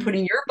 and you're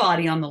putting your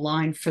body on the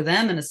line for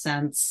them in a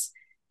sense,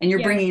 and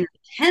you're bringing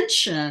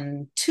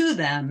attention to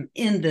them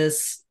in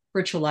this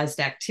ritualized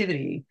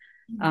activity.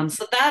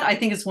 So that, I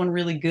think, is one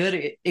really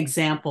good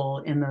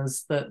example in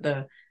those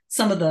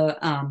some of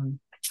the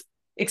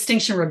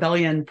Extinction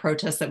Rebellion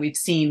protests that we've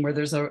seen, where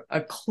there's a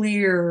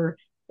clear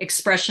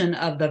expression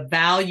of the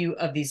value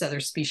of these other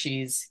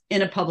species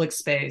in a public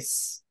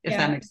space, if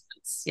that makes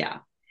sense.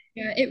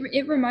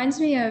 It reminds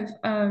me of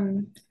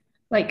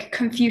like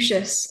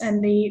Confucius,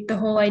 and the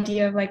whole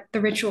idea of like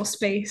the ritual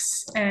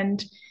space,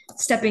 and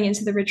stepping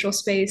into the ritual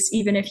space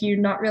even if you're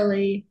not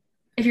really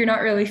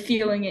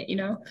feeling it.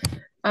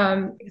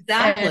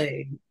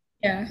 Exactly.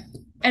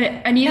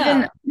 And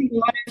even I think a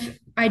lot of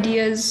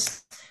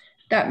ideas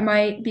that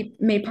might be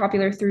made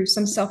popular through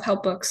some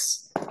self-help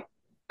books.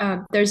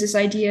 There's this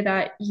idea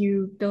that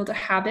you build a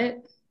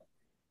habit.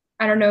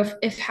 I don't know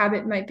if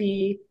habit might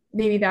be,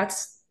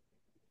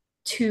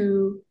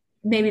 too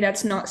maybe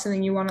that's not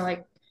something you want to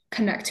like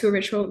connect to a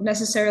ritual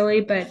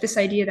necessarily, but this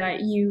idea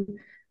that you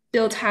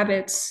build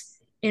habits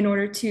in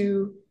order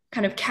to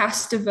kind of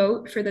cast a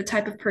vote for the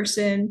type of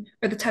person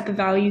or the type of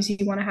values you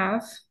want to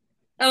have.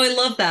 Oh, I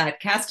love that.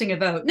 Casting a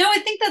vote. No, I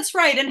think that's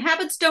right. And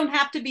habits don't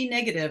have to be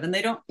negative, and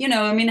they don't,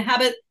 I mean,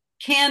 habit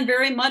can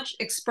very much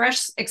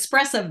express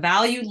a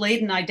value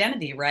laden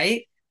identity,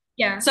 right?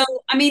 Yeah. So,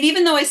 I mean,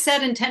 even though I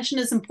said intention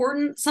is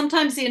important,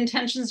 sometimes the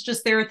intention's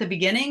just there at the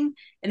beginning,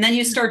 and then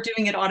you start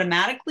doing it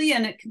automatically,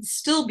 and it can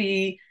still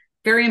be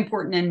very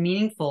important and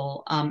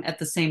meaningful at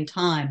the same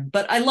time.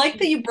 But I like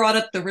that you brought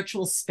up the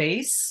ritual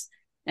space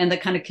and the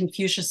kind of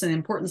Confucius and the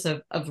importance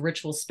of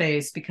ritual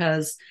space,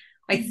 because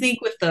I think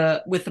with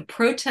the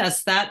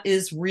protests, that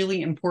is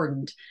really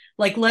important.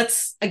 Like,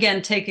 let's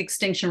again take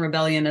Extinction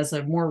Rebellion as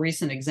a more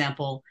recent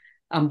example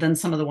than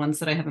some of the ones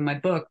that I have in my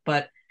book.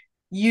 But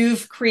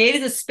you've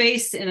created a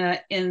space in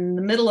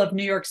the middle of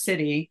New York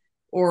City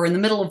or in the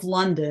middle of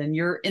London.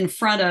 You're in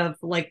front of,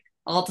 like,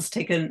 I'll just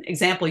take an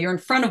example. You're in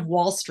front of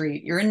Wall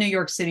Street. You're in New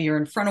York City. You're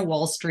in front of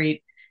Wall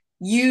Street.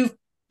 You've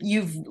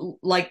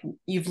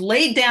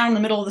laid down in the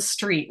middle of the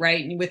street,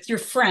 right, with your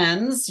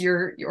friends,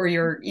 your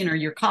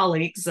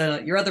colleagues,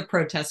 your other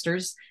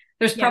protesters.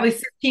 There's probably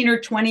 15 or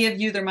 20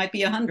 of you. There might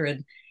be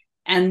 100,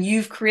 and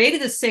you've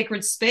created a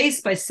sacred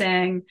space by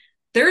saying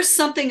there's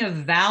something of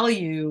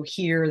value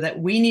here that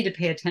we need to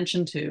pay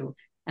attention to,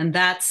 and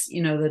that's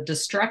the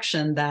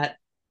destruction that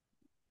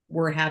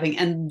we're having.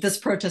 And this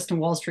protest in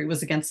Wall Street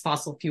was against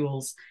fossil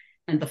fuels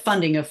and the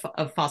funding of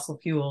fossil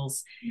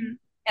fuels. Mm-hmm.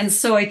 And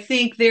so I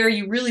think there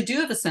you really do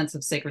have a sense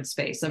of sacred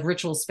space, of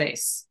ritual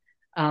space.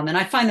 And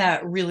I find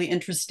that really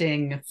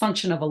interesting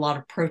function of a lot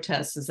of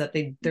protests, is that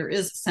there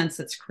is a sense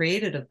that's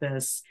created of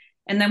this.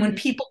 And then when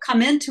people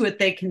come into it,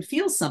 they can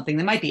feel something.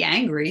 They might be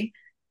angry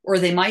or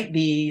they might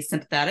be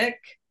sympathetic,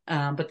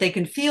 but they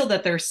can feel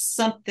that there's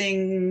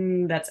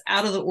something that's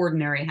out of the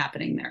ordinary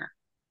happening there.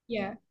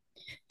 Yeah.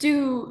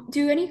 Do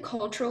any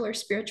cultural or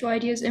spiritual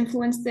ideas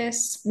influence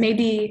this?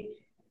 Maybe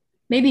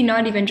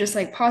not even just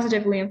like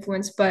positively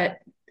influenced, but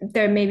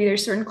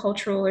there's certain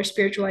cultural or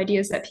spiritual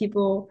ideas that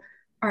people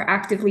are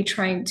actively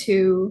trying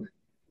to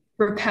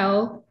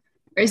repel.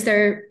 Is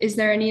there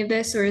any of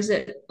this, or is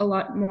it a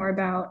lot more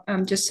about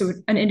just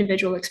an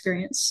individual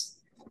experience?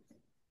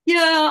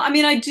 Yeah, I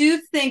mean, I do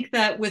think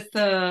that with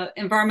the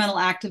environmental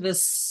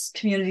activist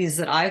communities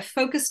that I've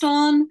focused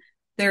on,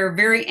 they're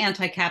very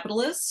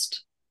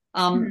anti-capitalist.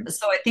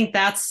 So I think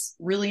that's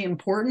really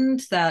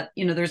important, that,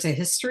 there's a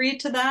history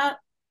to that.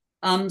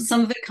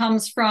 Some of it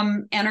comes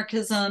from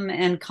anarchism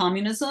and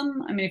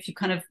communism. I mean, if you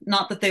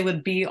not that they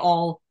would be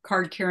all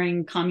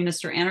card-carrying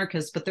communists or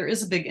anarchists, but there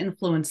is a big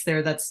influence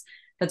there that's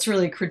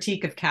really a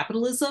critique of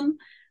capitalism.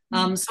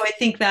 So I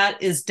think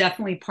that is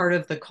definitely part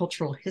of the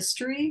cultural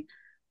history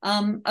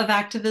of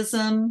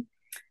activism.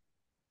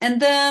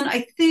 And then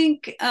I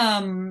think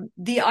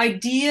the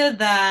idea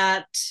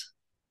that,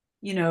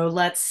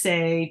 let's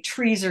say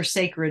trees are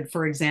sacred,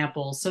 for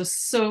example.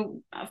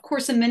 So of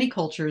course, in many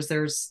cultures,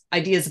 there's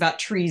ideas about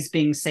trees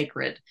being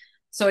sacred.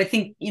 So I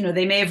think,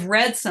 they may have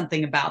read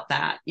something about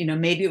that.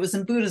 Maybe it was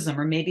in Buddhism,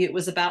 or maybe it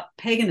was about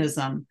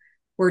paganism,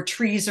 where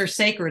trees are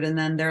sacred. And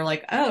then they're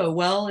like, oh,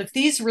 well, if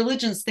these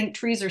religions think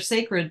trees are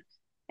sacred,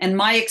 and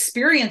my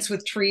experience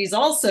with trees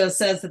also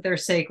says that they're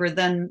sacred,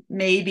 then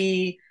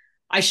maybe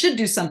I should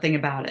do something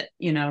about it.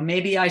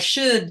 Maybe I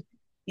should,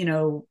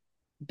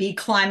 be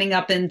climbing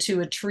up into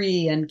a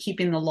tree and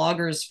keeping the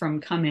loggers from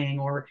coming,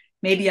 or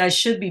maybe I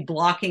should be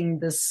blocking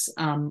this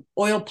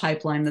oil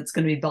pipeline that's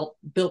going to be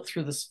built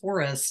through this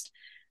forest.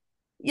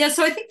 Yeah,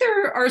 so I think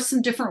there are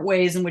some different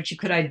ways in which you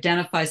could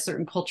identify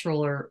certain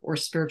cultural or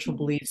spiritual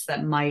beliefs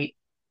that might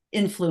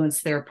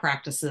influence their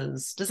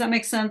practices. Does that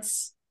make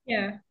sense?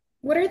 Yeah.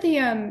 What are the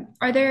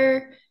are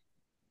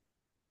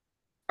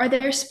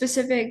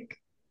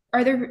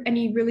there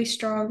any really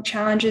strong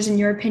challenges in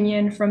your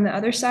opinion from the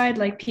other side,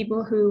 like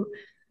people who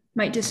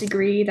might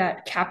disagree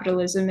that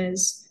capitalism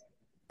is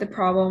the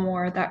problem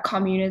or that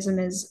communism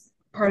is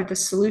part of the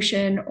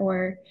solution,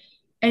 or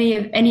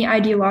any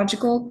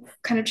ideological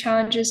kind of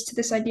challenges to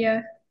this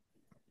idea?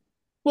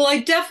 Well,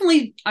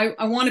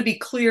 I want to be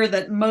clear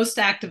that most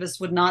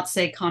activists would not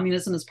say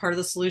communism is part of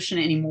the solution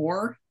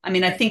anymore. I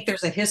mean, I think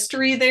there's a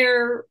history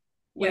there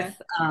with,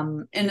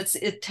 and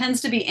it tends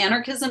to be,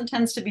 anarchism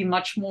tends to be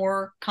much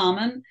more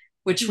common,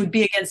 which would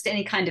be against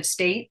any kind of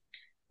state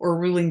or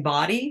ruling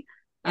body.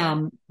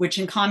 Which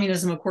in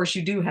communism, of course,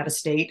 you do have a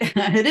state.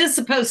 It is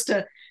supposed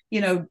to,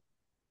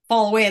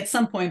 fall away at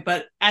some point.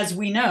 But as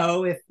we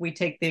know, if we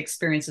take the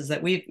experiences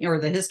that or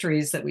the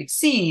histories that we've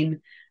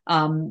seen,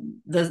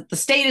 the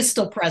state is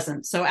still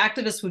present. So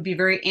activists would be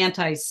very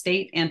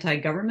anti-state,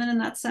 anti-government in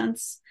that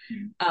sense.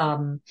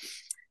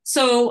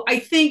 So I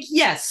think,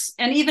 yes,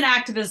 and even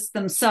activists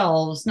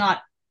themselves,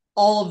 not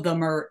all of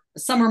them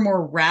some are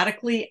more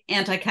radically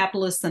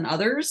anti-capitalist than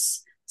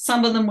others.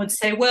 Some of them would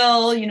say,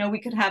 well, we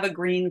could have a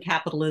green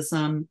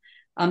capitalism.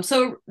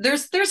 So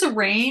there's a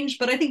range,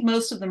 but I think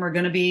most of them are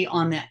going to be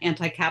on the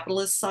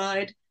anti-capitalist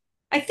side.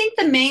 I think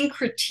the main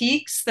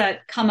critiques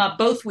that come up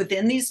both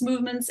within these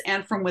movements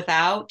and from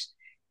without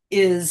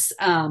is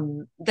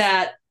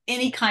that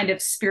any kind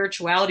of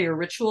spirituality or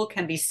ritual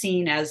can be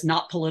seen as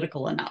not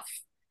political enough.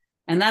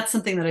 And that's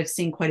something that I've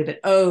seen quite a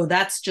bit. Oh,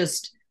 that's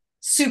just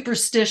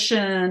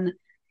superstition.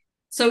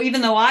 So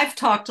even though I've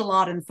talked a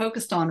lot and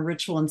focused on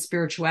ritual and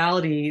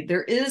spirituality,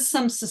 there is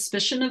some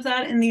suspicion of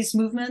that in these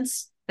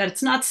movements, that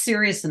it's not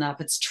serious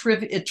enough. It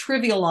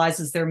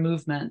trivializes their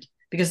movement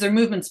because their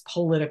movement's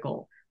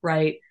political,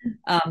 right?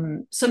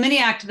 So many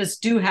activists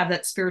do have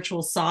that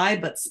spiritual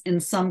side, but in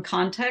some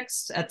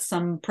contexts, at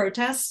some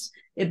protests,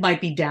 it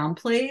might be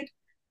downplayed.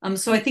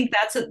 So I think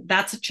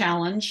that's a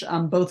challenge,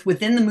 both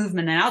within the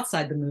movement and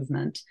outside the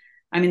movement.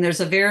 I mean,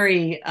 there's a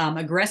very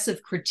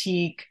aggressive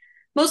critique,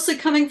 mostly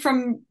coming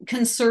from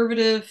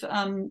conservative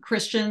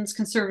Christians,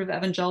 conservative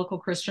evangelical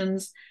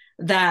Christians,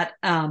 that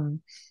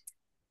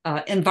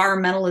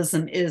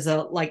environmentalism is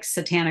like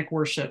satanic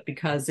worship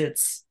because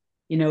it's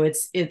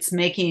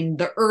making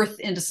the earth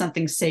into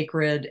something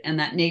sacred, and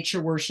that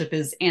nature worship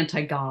is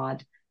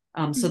anti-God.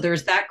 So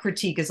there's that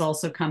critique is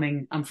also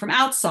coming from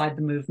outside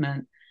the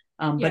movement,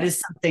 but is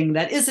something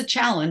that is a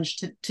challenge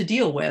to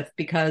deal with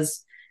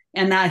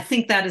and I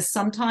think that is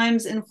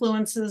sometimes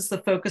influences the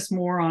focus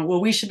more on,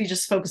 well, we should be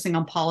just focusing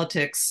on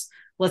politics.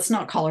 Let's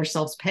not call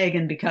ourselves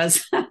pagan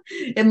because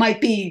it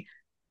might be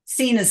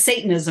seen as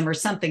Satanism or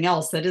something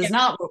else that is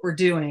not what we're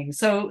doing.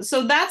 So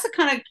that's a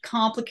kind of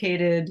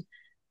complicated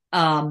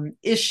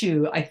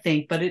issue, I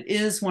think, but it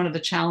is one of the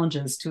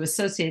challenges to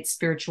associate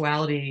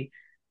spirituality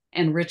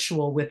and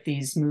ritual with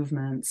these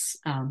movements.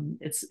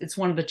 It's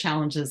one of the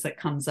challenges that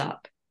comes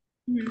up.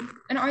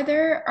 And are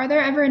there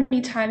ever any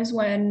times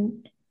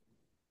when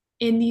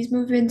in these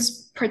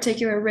movements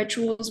particular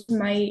rituals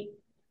might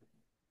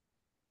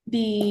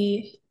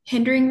be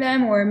hindering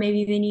them, or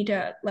maybe they need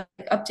to like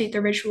update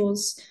the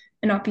rituals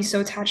and not be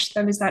so attached to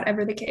them? Is that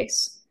ever the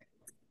case?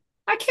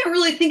 I can't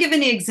really think of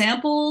any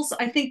examples.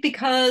 I think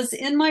because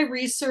in my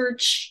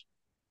research,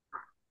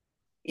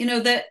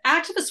 that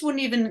activists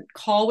wouldn't even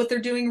call what they're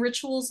doing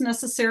rituals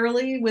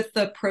necessarily with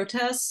the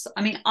protests.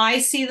 I mean, I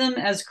see them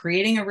as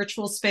creating a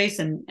ritual space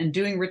and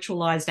doing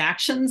ritualized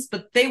actions,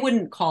 but they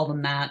wouldn't call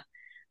them that.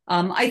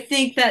 I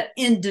think that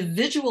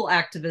individual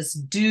activists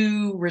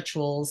do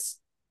rituals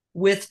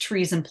with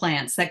trees and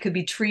plants. That could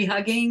be tree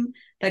hugging,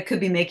 that could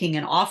be making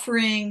an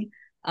offering,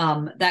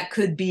 that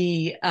could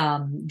be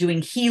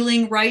doing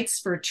healing rites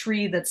for a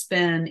tree that's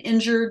been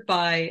injured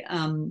by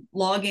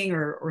logging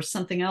or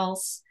something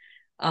else.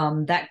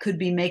 That could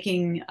be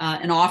making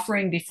an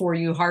offering before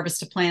you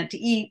harvest a plant to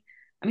eat.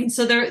 I mean,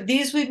 so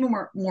these would be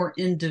more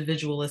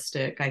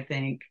individualistic, I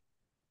think,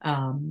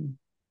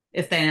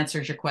 if that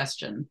answers your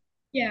question.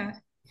 Yeah.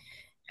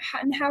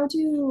 And how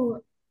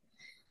do,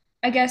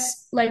 I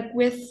guess, like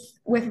with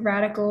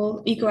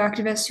radical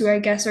eco-activists who I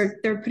guess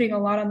they're putting a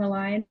lot on the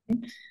line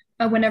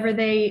whenever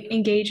they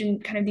engage in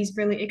kind of these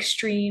really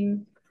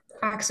extreme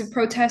acts of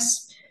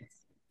protest,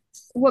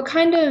 what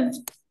kind of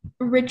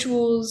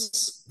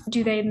rituals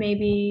do they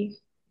maybe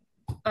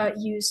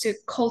use to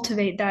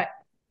cultivate that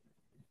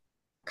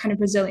kind of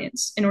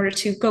resilience in order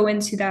to go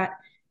into that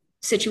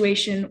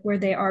situation where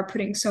they are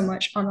putting so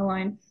much on the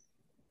line?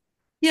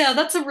 Yeah,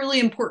 that's a really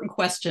important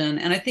question,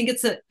 and I think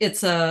it's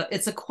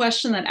a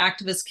question that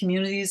activist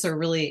communities are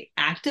really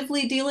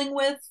actively dealing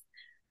with,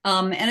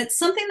 and it's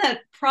something that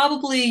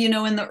probably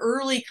in the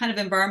early kind of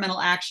environmental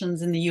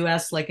actions in the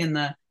U.S., like in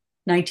the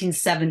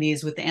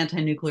 1970s with the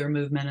anti-nuclear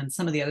movement and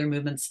some of the other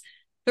movements,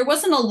 there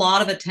wasn't a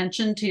lot of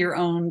attention to your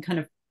own kind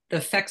of the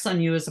effects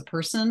on you as a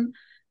person.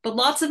 But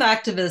lots of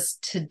activists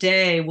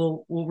today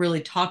will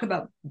really talk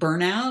about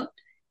burnout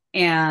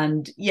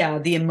and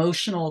the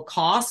emotional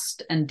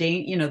cost and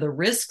the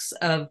risks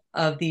of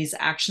these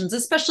actions,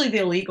 especially the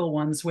illegal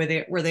ones where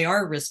they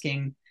are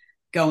risking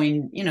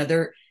going,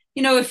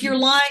 if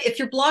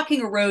you're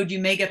blocking a road, you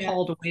may get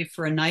hauled away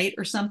for a night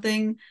or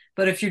something.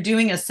 But if you're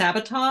doing a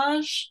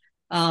sabotage,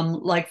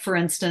 like for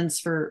instance,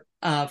 for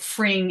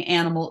freeing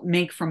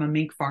mink from a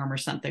mink farm or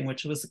something,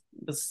 which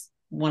was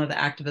one of the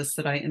activists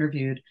that I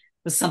interviewed,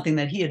 was something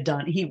that he had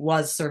done. He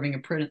was serving a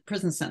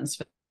prison sentence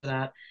for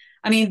that.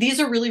 I mean, these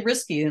are really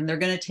risky, and they're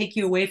going to take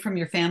you away from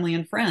your family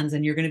and friends,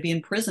 and you're going to be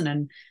in prison,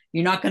 and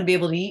you're not going to be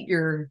able to eat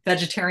your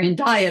vegetarian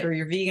diet or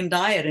your vegan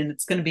diet, and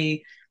it's going to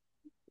be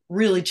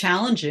really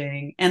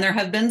challenging. And there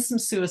have been some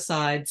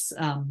suicides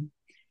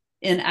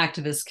in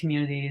activist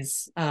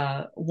communities.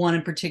 One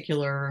in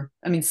particular,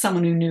 I mean,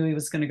 someone who knew he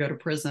was going to go to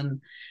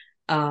prison.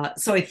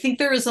 So I think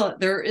there is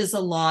a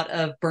lot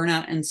of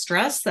burnout and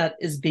stress that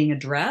is being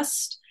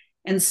addressed.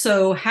 And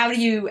so how do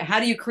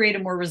you create a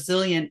more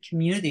resilient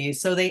community?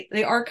 So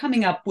they are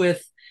coming up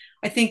with,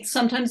 I think,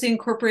 sometimes the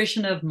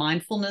incorporation of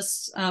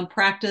mindfulness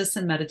practice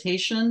and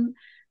meditation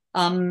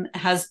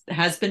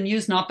has been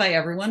used, not by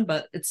everyone,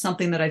 but it's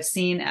something that I've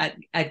seen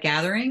at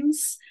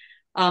gatherings.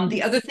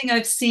 The other thing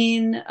I've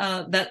seen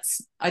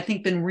that's, I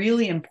think, been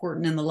really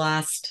important in the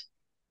last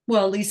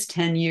well, at least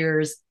 10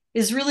 years,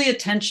 is really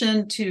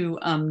attention to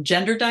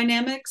gender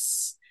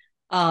dynamics,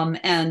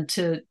 and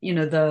to,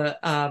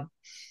 the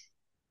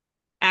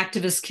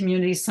activist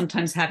communities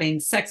sometimes having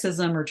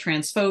sexism or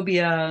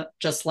transphobia,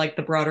 just like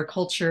the broader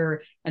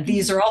culture. And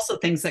these are also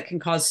things that can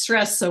cause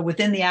stress. So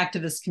within the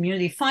activist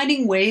community,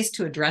 finding ways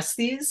to address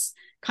these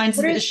kinds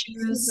of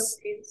issues.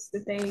 Ways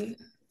that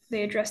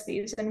they address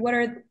these, and what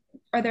are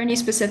there any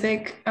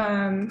specific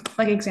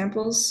like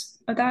examples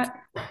of that?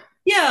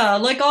 Yeah,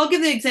 like I'll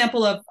give the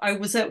example of, I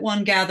was at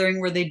one gathering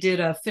where they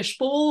did a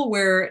fishbowl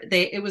where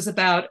it was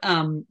about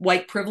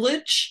white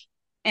privilege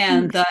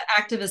and the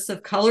activists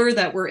of color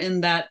that were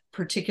in that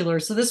particular.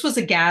 So this was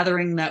a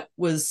gathering that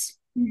was,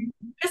 I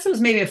guess it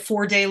was maybe a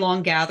 4-day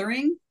long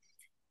gathering,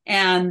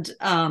 and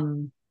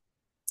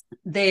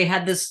they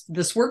had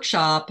this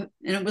workshop,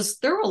 and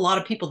there were a lot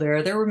of people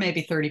there. There were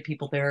maybe 30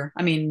 people there.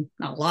 I mean,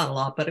 not a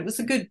lot, but it was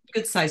a good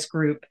sized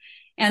group.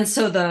 And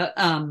so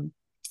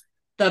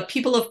the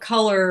people of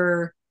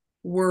color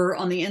were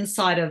on the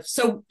inside of,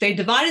 so they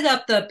divided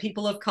up the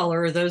people of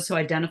color, those who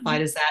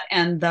identified as that,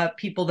 and the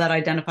people that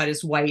identified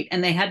as white.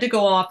 And they had to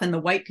go off, and the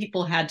white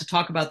people had to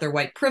talk about their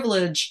white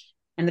privilege,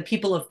 and the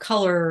people of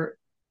color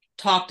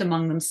talked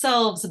among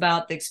themselves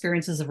about the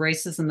experiences of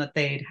racism that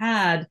they'd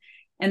had.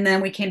 And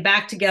then we came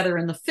back together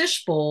in the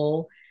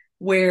fishbowl,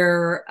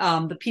 where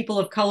the people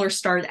of color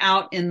started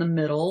out in the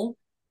middle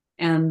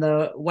and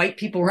the white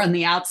people were on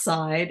the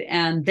outside,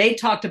 and they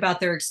talked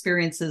about their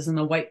experiences. And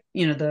the white,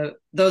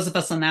 those of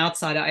us on the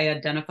outside, I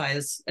identify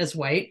as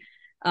white.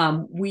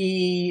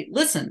 We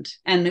listened,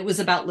 and it was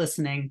about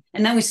listening.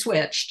 And then we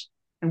switched,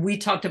 and we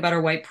talked about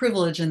our white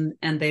privilege, and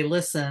they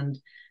listened.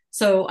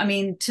 So, I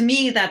mean, to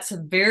me, that's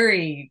a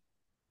very,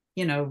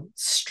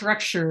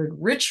 structured,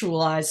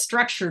 ritualized,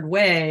 structured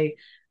way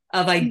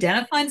of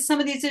identifying some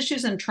of these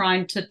issues and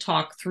trying to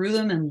talk through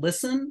them and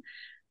listen.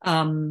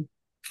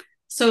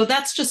 So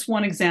that's just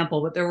one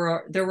example, but there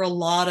were a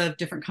lot of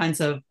different kinds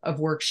of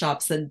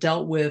workshops that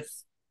dealt with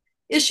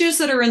issues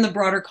that are in the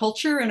broader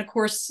culture. And of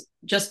course,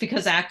 just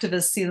because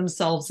activists see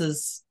themselves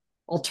as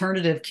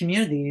alternative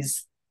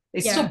communities, they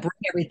still bring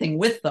everything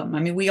with them. I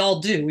mean, we all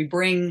do. We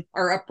bring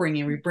our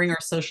upbringing, we bring our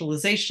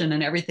socialization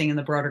and everything in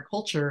the broader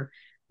culture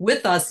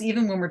with us,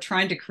 even when we're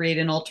trying to create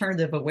an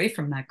alternative away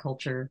from that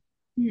culture.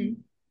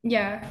 Mm-hmm.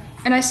 Yeah.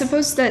 And I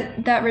suppose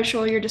that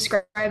ritual you're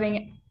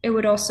describing, it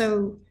would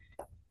also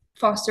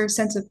foster a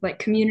sense of like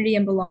community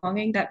and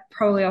belonging that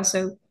probably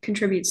also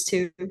contributes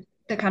to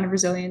the kind of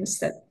resilience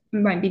that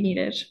might be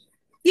needed.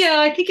 Yeah,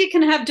 I think it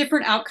can have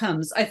different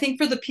outcomes. I think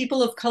for the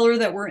people of color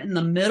that were in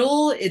the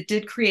middle, it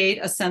did create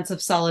a sense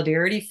of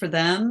solidarity for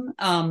them.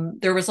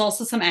 There was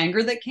also some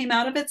anger that came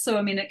out of it. So,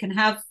 I mean, it can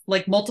have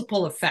like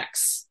multiple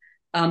effects.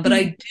 But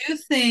I do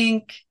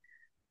think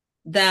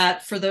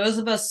that for those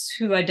of us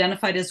who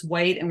identified as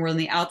white and were on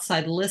the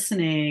outside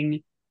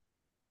listening,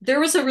 it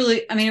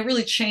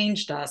really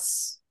changed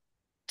us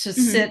to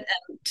sit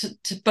and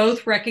to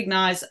both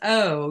recognize,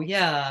 oh,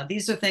 yeah,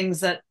 these are things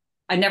that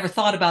I never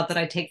thought about that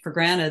I take for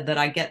granted that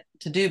I get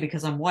to do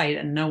because I'm white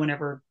and no one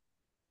ever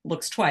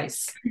looks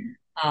twice.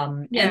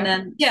 And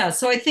then,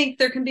 so I think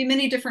there can be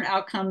many different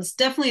outcomes.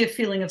 Definitely a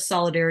feeling of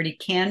solidarity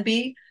can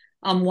be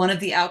one of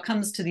the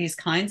outcomes to these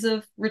kinds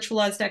of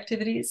ritualized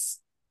activities.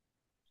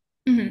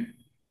 Mm-hmm.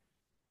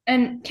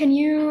 And can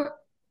you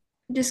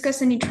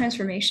discuss any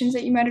transformations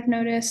that you might have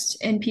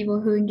noticed in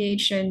people who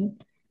engage in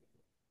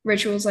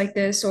rituals like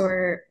this,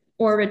 or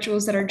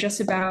rituals that are just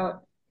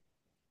about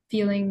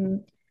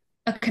feeling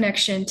a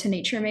connection to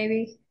nature,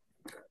 maybe?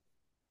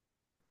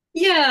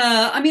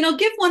 Yeah, I mean, I'll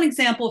give one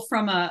example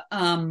from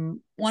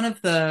one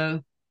of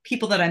the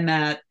people that I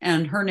met,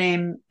 and her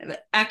name.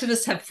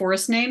 Activists have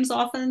forest names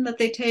often that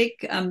they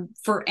take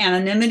for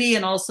anonymity,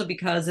 and also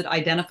because it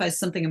identifies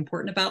something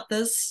important about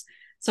this.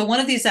 So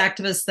one of these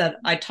activists that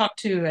I talked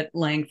to at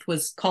length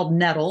was called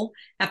Nettle,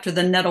 after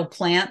the nettle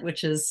plant,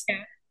 which is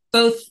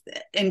both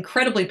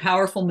incredibly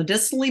powerful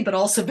medicinally, but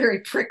also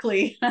very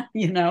prickly,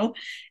 and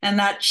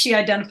that she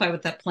identified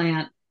with that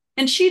plant.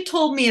 And she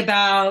told me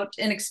about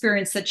an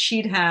experience that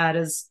she'd had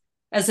as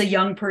a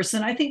young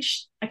person. I think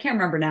I can't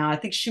remember now. I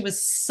think she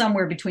was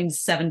somewhere between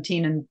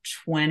 17 and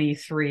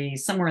 23,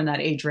 somewhere in that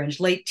age range,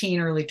 late teen,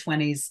 early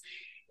 20s.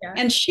 Yeah.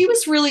 And she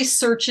was really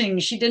searching.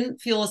 She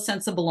didn't feel a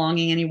sense of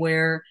belonging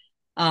anywhere.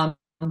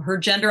 Her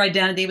gender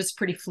identity was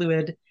pretty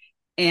fluid,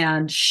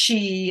 and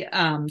she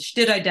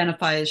did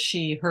identify as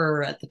she,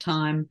 her at the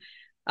time.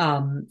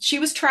 She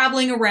was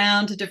traveling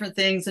around to different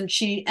things, and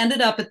she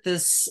ended up at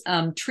this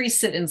tree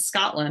sit in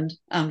Scotland.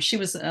 She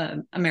was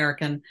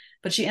American,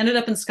 but she ended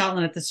up in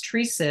Scotland at this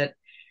tree sit,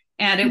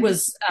 and it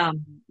was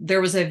there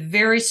was a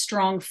very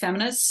strong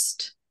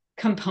feminist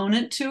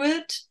component to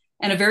it,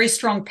 and a very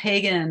strong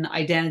pagan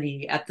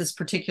identity at this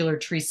particular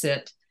tree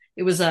sit.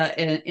 It was I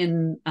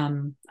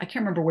can't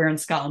remember where in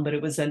Scotland, but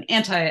it was I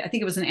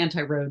think it was an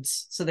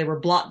anti-roads. So they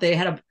were they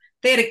had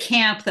a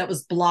camp that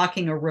was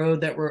blocking a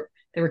road that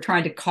they were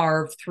trying to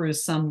carve through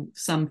some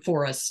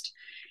forest.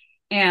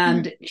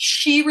 And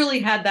she really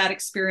had that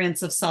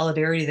experience of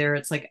solidarity there.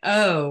 It's like,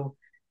 oh,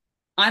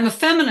 I'm a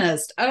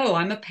feminist. Oh,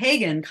 I'm a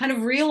pagan. Kind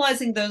of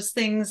realizing those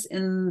things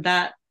in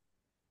that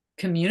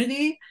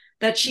community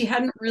that she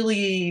hadn't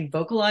really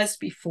vocalized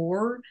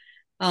before.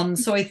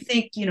 So I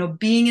think,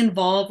 being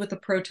involved with the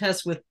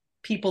protest with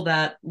people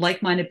that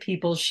like-minded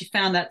people, she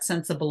found that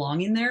sense of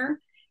belonging there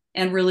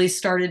and really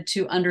started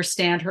to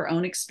understand her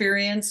own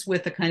experience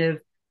with a kind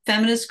of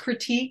feminist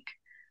critique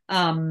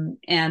and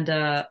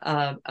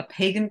a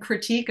pagan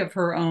critique of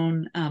her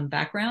own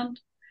background.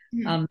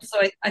 Mhm. So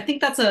I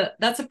think that's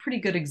a pretty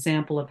good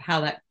example of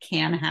how that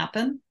can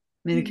happen.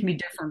 I mean, it can Mhm. be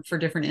different for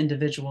different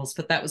individuals,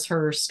 but that was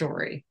her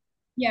story.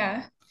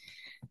 Yeah.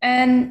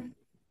 And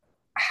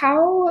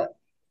how,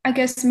 I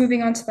guess,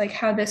 moving on to like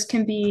how this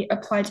can be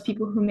applied to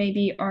people who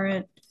maybe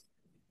aren't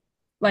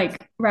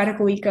like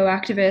radical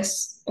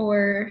eco-activists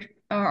or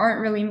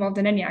aren't really involved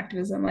in any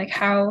activism, like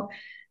how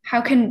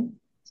can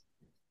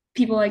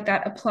people like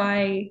that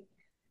apply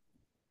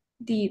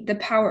the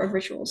power of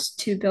rituals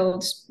to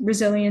build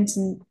resilience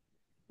and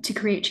to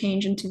create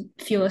change and to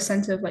feel a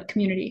sense of like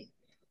community?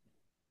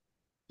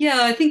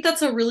 Yeah, I think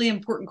that's a really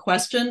important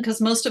question because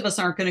most of us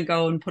aren't going to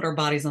go and put our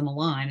bodies on the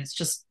line. It's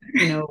just,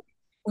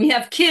 we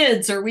have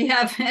kids or we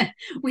have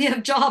we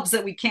have jobs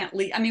that we can't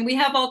leave. I mean, we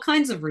have all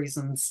kinds of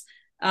reasons.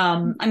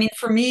 I mean,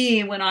 for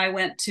me, when I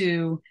went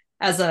to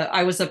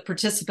I was a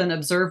participant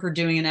observer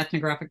doing an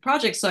ethnographic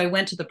project, so I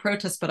went to the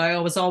protest, but I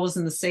was always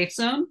in the safe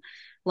zone,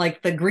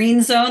 like the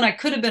green zone. I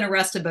could have been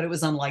arrested, but it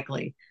was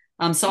unlikely.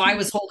 So I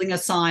was holding a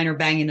sign or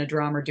banging a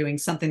drum or doing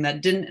something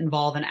that didn't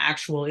involve an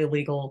actual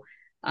illegal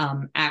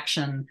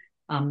action,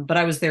 but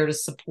I was there to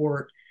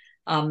support.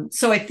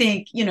 So I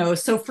think,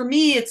 so for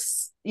me,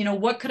 it's,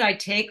 what could I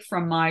take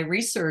from my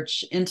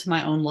research into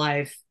my own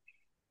life?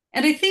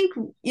 And I think,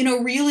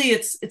 really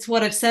it's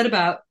what I've said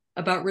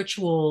about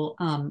ritual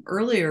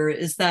earlier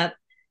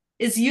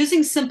is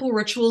using simple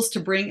rituals to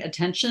bring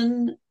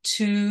attention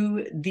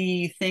to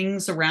the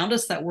things around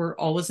us that we're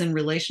always in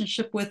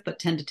relationship with, but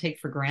tend to take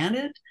for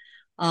granted,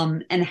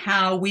 and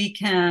how we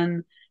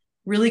can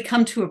really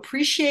come to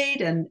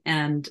appreciate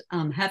and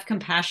have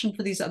compassion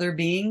for these other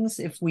beings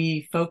if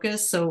we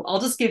focus. So I'll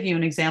just give you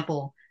an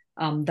example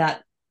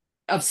that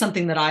of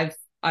something that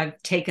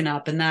I've taken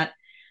up, and that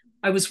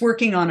I was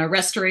working on a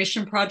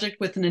restoration project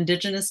with an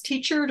indigenous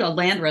teacher, a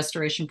land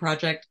restoration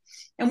project.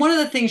 And one of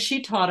the things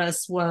she taught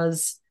us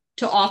was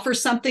to offer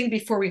something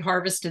before we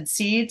harvested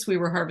seeds. We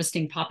were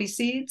harvesting poppy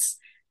seeds,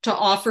 to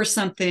offer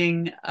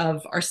something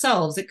of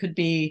ourselves. It could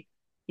be,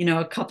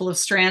 a couple of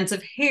strands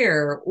of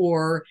hair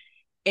or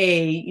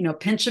a,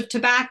 pinch of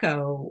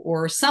tobacco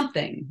or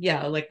something.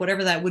 Yeah, like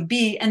whatever that would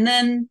be. And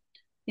then,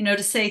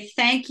 to say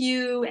thank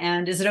you.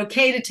 And is it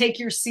okay to take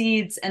your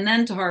seeds and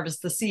then to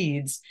harvest the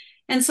seeds?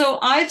 And so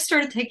I've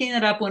started taking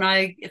it up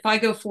if I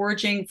go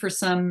foraging for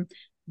some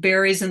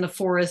berries in the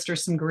forest or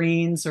some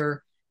greens,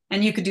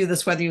 and you could do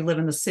this whether you live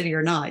in the city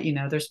or not,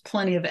 there's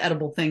plenty of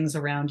edible things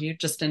around you,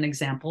 just an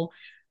example,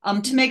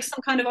 to make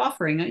some kind of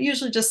offering,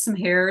 usually just some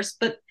hairs.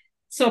 But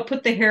so I'll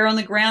put the hair on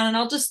the ground and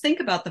I'll just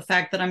think about the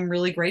fact that I'm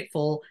really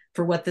grateful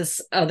for what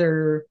this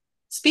other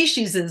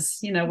species is,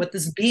 what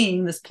this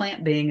being, this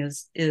plant being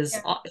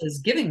Yeah.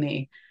 is giving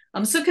me.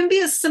 So it can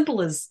be as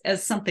simple as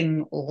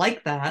something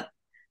like that.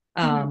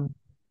 Mhm. Um,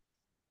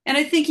 and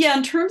I think, yeah,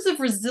 in terms of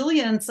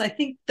resilience, I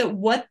think that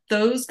what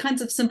those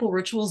kinds of simple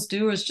rituals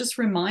do is just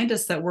remind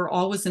us that we're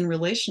always in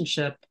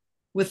relationship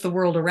with the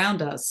world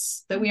around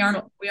us, that we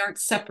aren't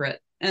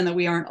separate and that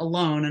we aren't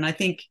alone. And I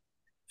think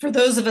for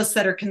those of us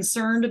that are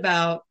concerned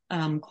about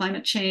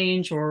climate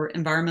change or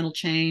environmental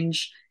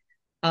change,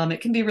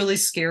 it can be really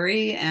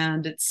scary.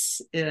 And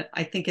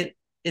I think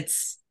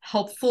it's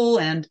helpful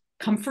and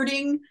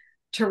comforting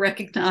to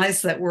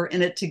recognize that we're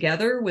in it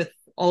together with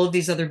all of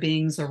these other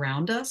beings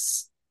around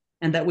us,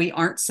 and that we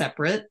aren't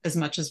separate as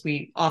much as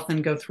we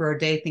often go through our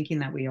day thinking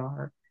that we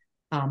are.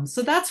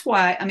 So that's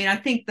why, I mean, I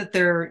think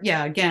that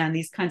yeah, again,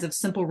 these kinds of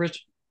simple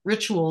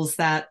rituals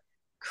that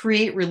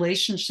create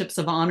relationships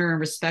of honor and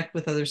respect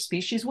with other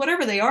species,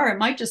 whatever they are. It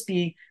might just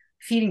be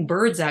feeding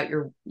birds out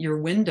your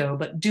window,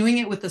 but doing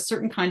it with a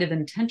certain kind of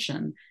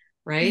intention, Mhm.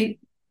 right?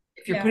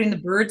 If you're Yeah. putting the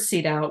bird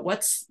seed out,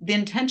 what's the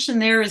intention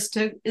there is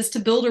to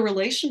build a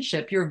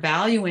relationship. You're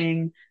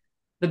valuing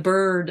the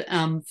bird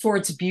for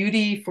its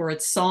beauty, for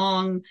its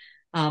song,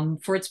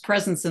 for its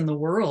presence in the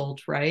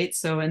world, right?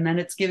 So, and then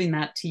it's giving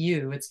that to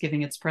you, it's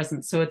giving its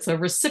presence. So it's a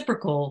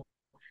reciprocal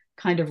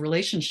kind of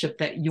relationship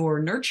that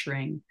you're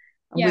nurturing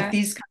with Yeah.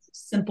 these kinds of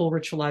simple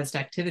ritualized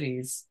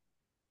activities.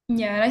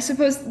 Yeah. And I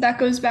suppose that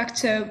goes back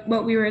to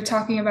what we were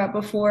talking about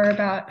before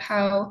about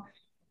how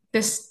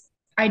this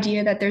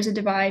idea that there's a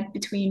divide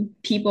between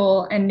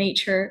people and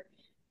nature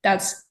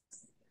that's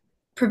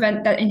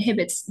that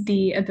inhibits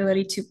the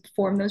ability to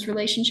form those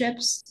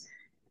relationships.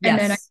 And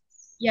then Yes.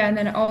 yeah, and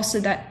then also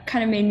that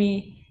kind of made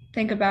me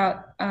think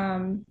about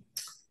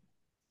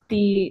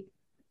the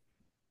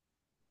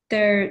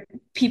there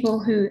people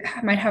who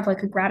might have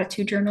like a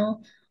gratitude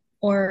journal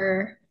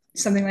or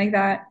something like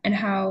that, and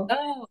how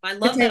Oh, I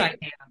it's love that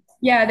idea.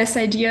 yeah, this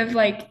idea of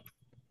like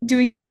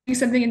doing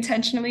something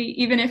intentionally,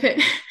 even if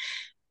it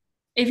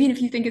even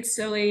if you think it's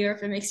silly or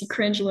if it makes you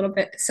cringe a little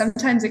bit,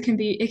 sometimes it can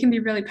be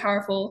really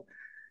powerful,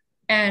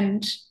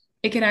 and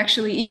it can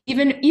actually,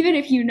 even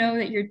if you know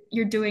that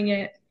you're doing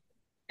it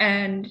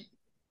and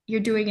you're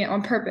doing it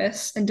on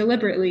purpose and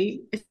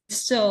deliberately, it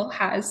still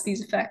has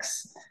these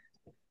effects.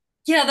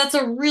 Yeah, that's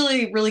a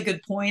really, really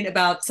good point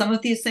about some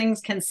of these things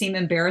can seem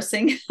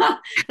embarrassing.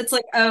 It's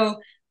like, oh,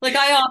 like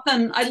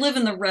I live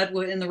in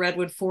the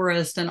redwood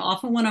forest, and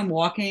often when I'm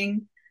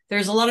walking,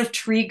 there's a lot of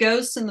tree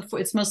ghosts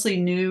it's mostly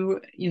new,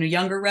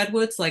 younger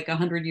redwoods, like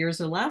 100 years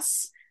or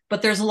less.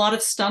 But there's a lot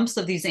of stumps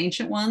of these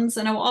ancient ones,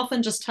 and I'll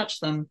often just touch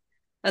them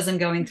as I'm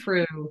going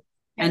through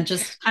Yeah. and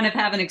just kind of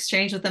have an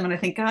exchange with them. And I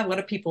think, God, what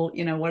do people,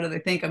 what do they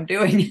think I'm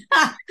doing?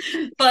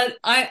 But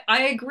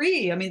I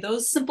agree. I mean,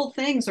 those simple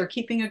things, or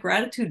keeping a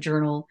gratitude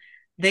journal,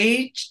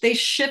 they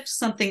shift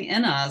something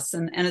in us,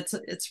 and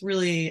it's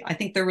really, I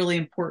think they're really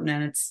important.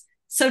 And it's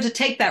so to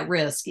take that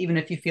risk, even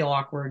if you feel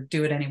awkward,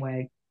 do it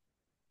anyway.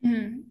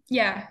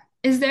 Yeah.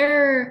 Is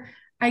there,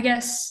 I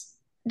guess,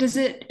 is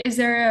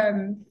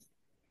there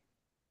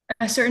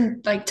a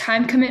certain like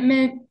time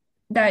commitment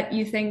that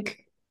you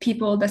think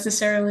people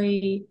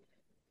necessarily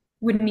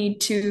would need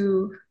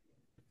to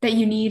that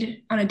you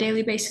need on a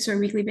daily basis or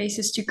weekly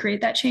basis to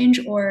create that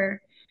change,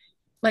 or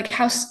like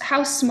how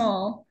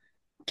small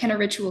can a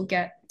ritual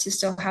get to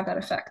still have that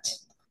effect?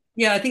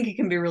 Yeah, I think it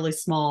can be really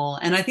small.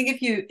 And I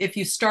think if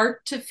you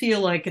start to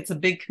feel like it's a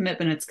big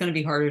commitment, it's going to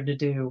be harder to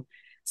do.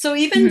 So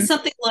even Mhm.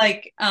 something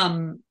like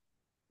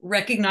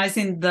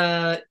recognizing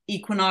the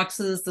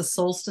equinoxes, the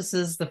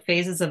solstices, the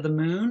phases of the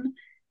moon,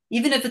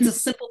 even if it's a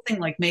simple thing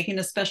like making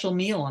a special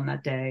meal on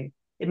that day,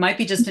 it might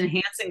be just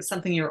enhancing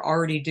something you're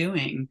already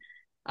doing.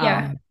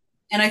 Yeah. Um,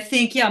 and I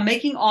think, yeah,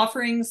 making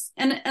offerings,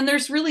 and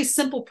there's really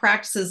simple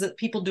practices that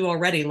people do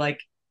already, like,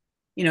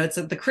 it's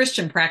the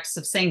Christian practice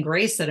of saying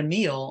grace at a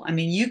meal. I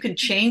mean, you can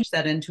change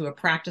that into a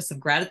practice of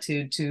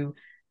gratitude to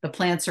the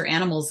plants or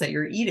animals that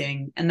you're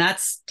eating, and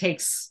that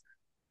takes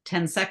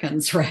 10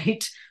 seconds,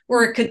 right?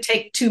 Or it could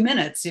take 2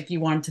 minutes if you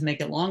wanted to make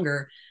it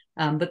longer.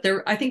 But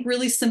they're, I think,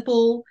 really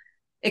simple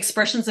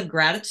expressions of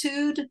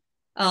gratitude.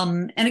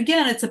 And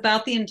again, it's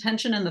about the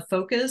intention and the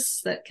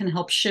focus that can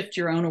help shift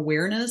your own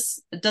awareness.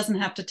 It doesn't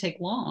have to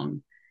take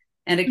long.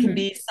 And it can Mhm.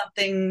 be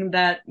something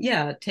that,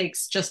 yeah,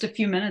 takes just a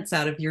few minutes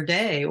out of your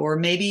day, or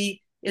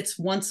maybe it's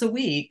once a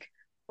week,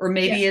 or Yeah.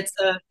 maybe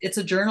it's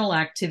a journal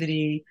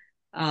activity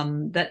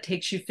that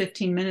takes you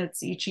 15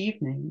 minutes each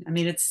evening. I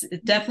mean, it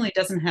definitely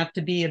doesn't have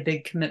to be a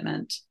big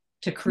commitment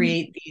to Mhm.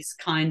 create these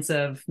kinds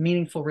of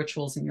meaningful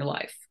rituals in your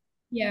life.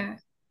 Yeah.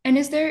 And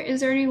is there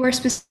anywhere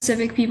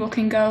specific people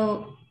can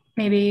go,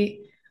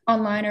 maybe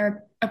online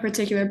or a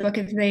particular book,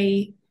 if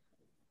they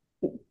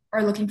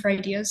are looking for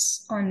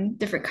ideas on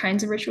different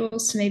kinds of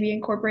rituals to maybe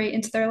incorporate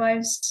into their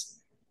lives?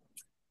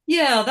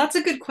 Yeah, that's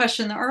a good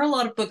question. There are a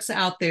lot of books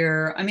out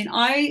there. I mean,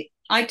 I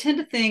tend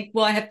to think,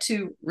 well, I have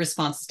two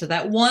responses to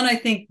that. One, I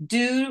think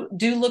do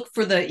look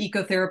for the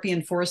ecotherapy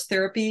and forest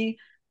therapy.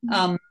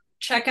 Um,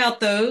 Check out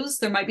those.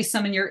 There might be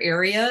some in your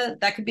area.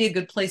 That could be a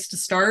good place to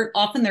start.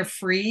 Often they're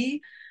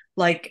free.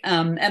 Like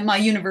at my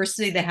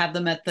university, they have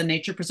them at the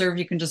nature preserve.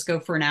 You can just go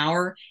for an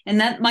hour, and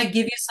that might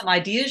give you some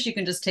ideas you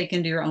can just take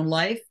into your own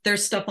life.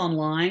 There's stuff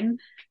online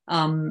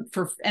and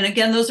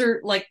again, those are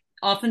like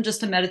often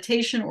just a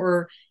meditation,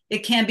 or it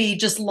can be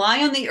just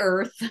lie on the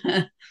earth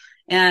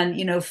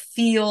and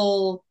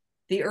feel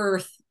the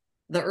earth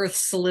the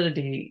earth's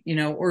solidity,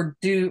 or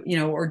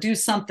do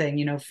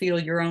something, feel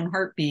your own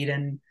heartbeat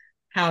and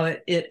how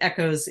it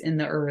echoes in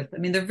the earth. I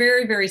mean, they're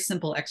very, very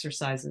simple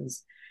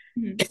exercises.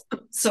 Mhm.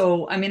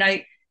 So I mean,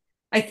 I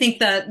think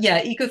that,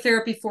 yeah,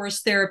 ecotherapy,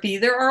 forest therapy,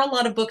 there are a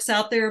lot of books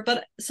out there,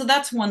 but so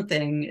that's one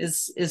thing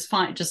is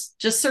fine.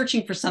 Just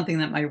searching for something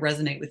that might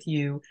resonate with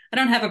you. I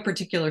don't have a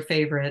particular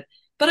favorite,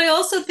 but I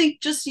also think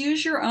just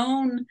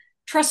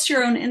trust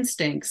your own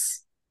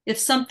instincts. If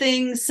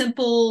something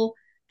simple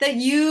that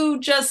you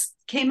just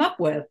came up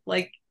with,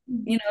 like,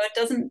 it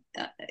doesn't,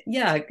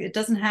 yeah, it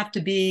doesn't have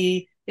to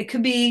be, it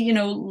could be,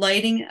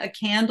 lighting a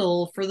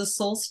candle for the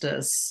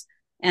solstice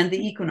and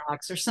the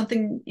equinox, or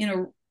something,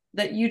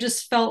 that you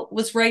just felt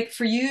was right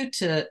for you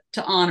to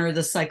honor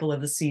the cycle of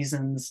the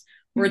seasons,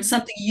 or it's Mhm.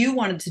 something you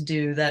wanted to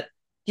do that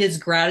gives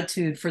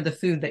gratitude for the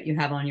food that you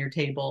have on your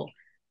table.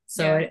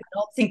 So I Yeah.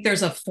 don't think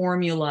there's a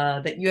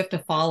formula that you have to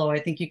follow. I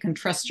think you can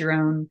trust your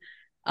own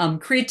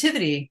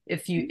creativity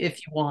if you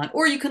want,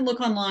 or you can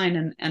look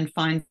online and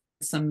find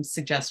some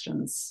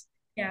suggestions.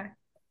 Yeah.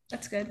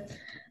 That's good.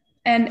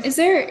 And is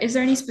there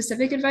any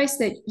specific advice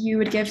that you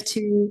would give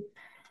to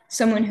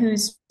someone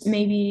who's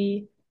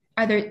maybe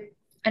either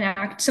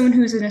someone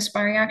who's an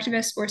aspiring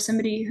activist, or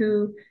somebody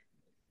who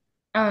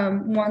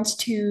wants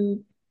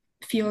to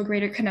feel a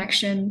greater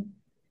connection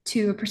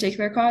to a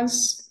particular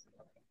cause?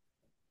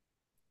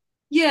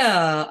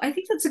 Yeah, I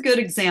think that's a good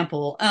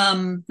example. I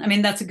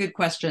mean, that's a good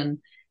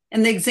question.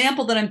 And the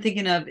example that I'm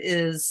thinking of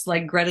is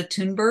like Greta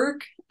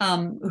Thunberg,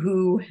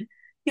 who,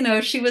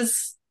 she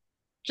was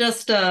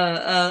just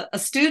a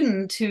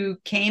student who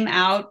came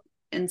out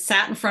and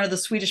sat in front of the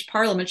Swedish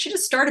parliament. She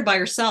just started by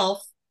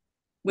herself,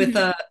 with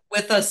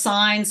a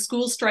sign,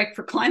 school strike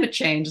for climate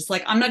change. It's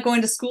like, I'm not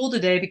going to school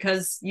today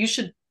because you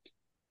should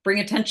bring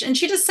attention. And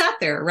she just sat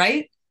there,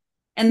 right?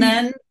 And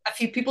then a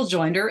few people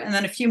joined her, and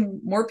then a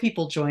few more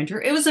people joined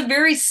her. It was a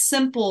very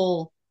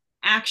simple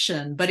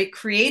action, but it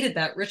created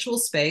that ritual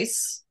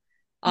space.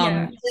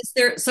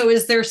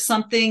 Is there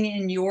something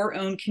in your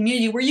own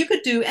community where you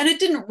could do, and it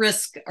didn't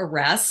risk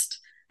arrest?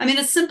 I mean,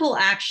 a simple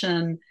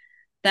action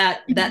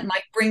that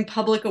might bring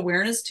public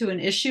awareness to an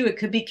issue. It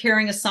could be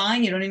carrying a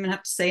sign. You don't even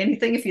have to say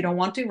anything if you don't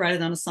want to. Write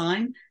it on a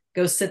sign.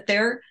 Go sit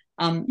there.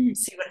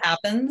 See what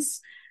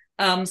happens.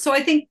 So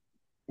I think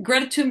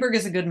Greta Thunberg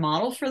is a good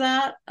model for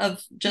that.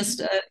 Of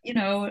just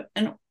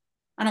and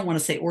I don't want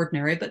to say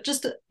ordinary, but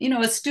just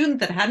a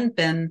student that hadn't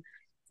been,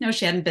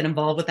 she hadn't been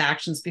involved with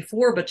actions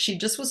before, but she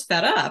just was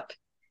fed up.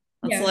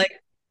 It's like,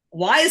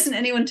 why isn't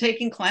anyone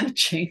taking climate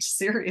change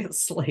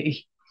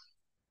seriously?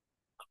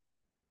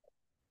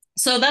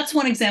 So that's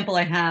one example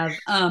I have.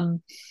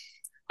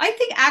 I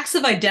think acts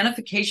of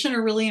identification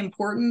are really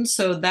important.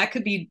 So that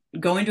could be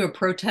going to a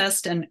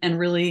protest and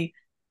really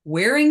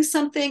wearing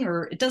something,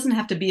 or it doesn't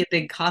have to be a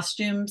big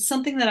costume,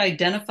 something that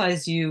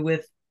identifies you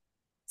with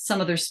some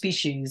other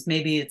species.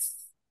 Maybe it's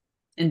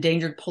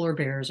endangered polar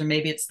bears, or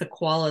maybe it's the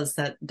koalas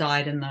that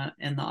died in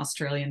the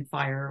Australian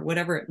fire,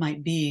 whatever it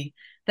might be,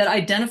 that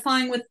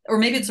identifying with, or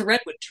maybe it's a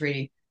redwood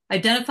tree,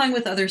 identifying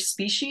with other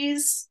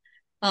species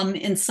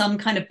in some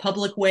kind of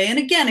public way. And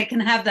again, it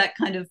can have that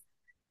kind of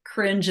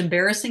cringe,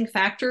 embarrassing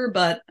factor,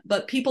 but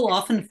people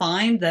often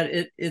find that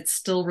it's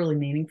still really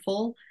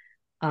meaningful.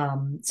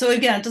 So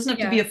again, it doesn't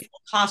have to be a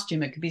full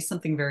costume. It could be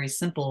something very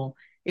simple.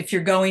 If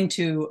you're going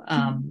to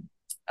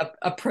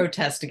a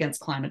protest against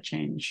climate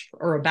change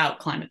or about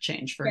climate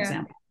change, for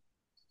example.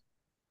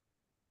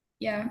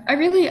 Yeah,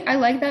 I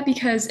like that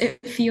because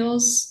it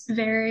feels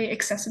very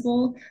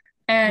accessible,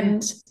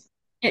 and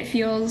it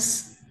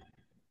feels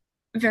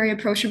very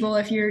approachable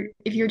if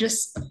you're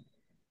just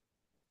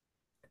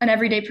an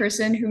everyday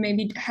person who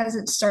maybe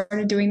hasn't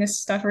started doing this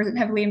stuff or isn't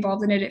heavily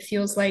involved in it. It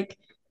feels like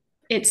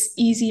it's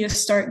easy to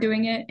start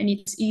doing it, and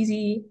it's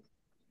easy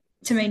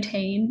to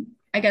maintain,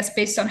 I guess,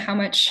 based on how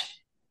much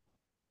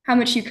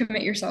you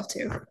commit yourself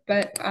to.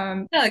 But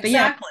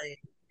exactly.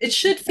 It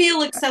should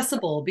feel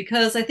accessible,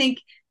 because I think,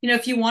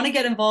 if you want to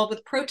get involved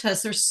with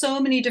protests, there's so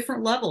many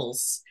different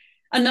levels.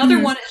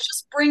 Another one is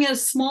just bring a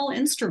small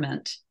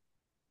instrument.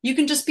 You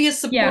can just be a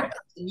support person.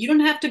 You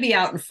don't have to be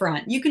out in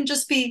front. You can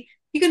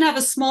have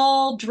a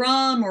small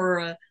drum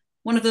or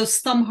one of those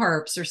thumb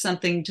harps or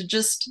something to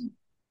just,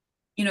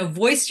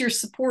 voice your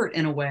support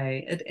in a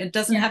way. It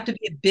doesn't have to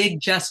be a big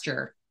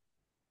gesture.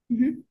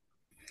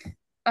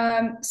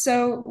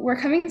 So we're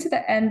coming to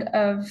the end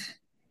of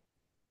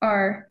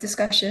our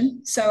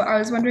discussion. So I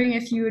was wondering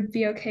if you would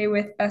be okay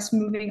with us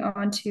moving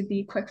on to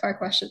the quickfire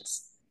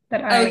questions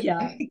that I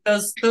think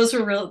those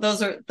are real.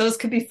 Those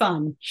could be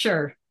fun.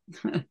 Sure.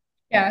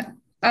 Yeah.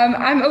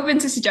 I'm open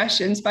to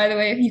suggestions, by the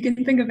way, if you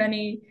can think of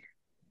any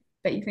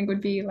that you think would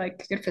be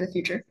like good for the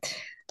future.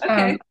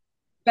 Okay.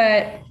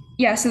 But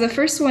yeah, so the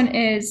first one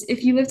is,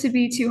 if you live to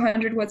be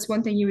 200, what's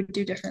one thing you would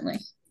do differently?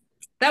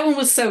 That one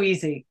was so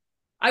easy.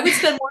 I would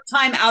spend more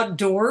time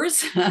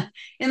outdoors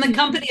in the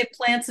company of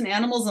plants and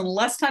animals and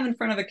less time in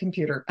front of a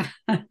computer.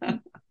 The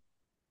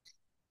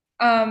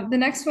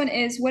next one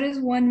is, what is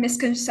one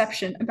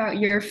misconception about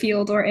your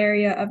field or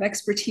area of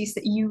expertise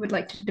that you would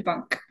like to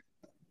debunk?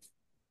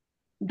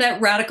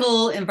 That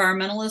radical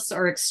environmentalists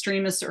are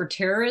extremists or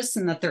terrorists,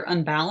 and that they're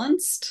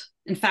unbalanced.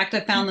 In fact, I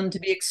found them to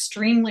be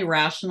extremely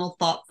rational,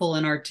 thoughtful,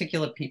 and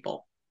articulate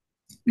people.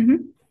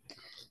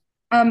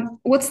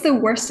 What's the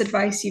worst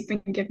advice you've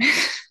been given?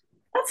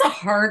 That's a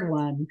hard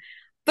one.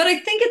 But I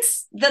think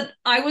it's that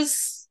I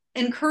was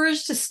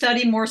encouraged to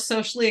study more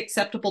socially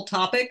acceptable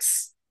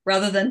topics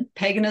rather than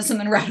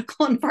paganism and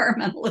radical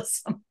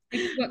environmentalism,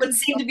 what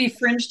seem to be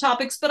fringe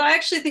topics. But I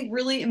actually think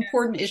really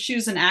important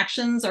issues and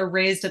actions are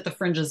raised at the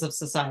fringes of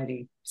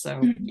society.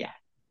 So, yeah.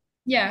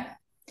 Yeah.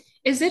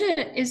 Is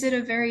it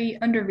a very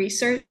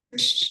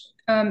under-researched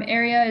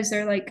area? Is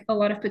there like a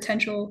lot of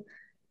potential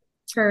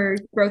for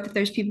growth if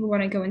there's people who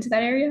want to go into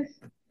that area?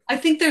 I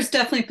think there's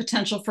definitely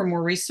potential for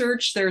more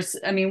research.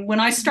 When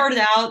I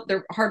started out,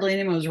 there hardly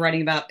anyone was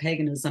writing about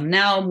paganism.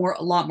 Now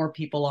a lot more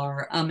people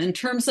are. In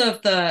terms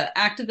of the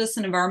activists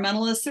and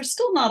environmentalists, there's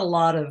still not a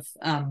lot of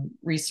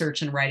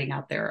research and writing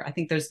out there. I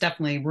think there's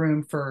definitely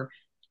room for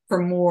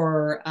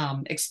more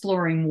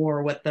exploring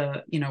more what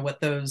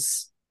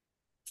those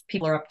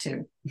people are up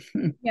to.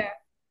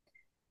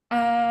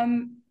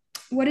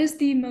 What is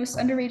the most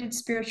underrated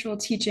spiritual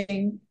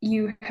teaching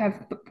you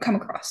have come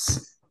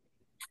across?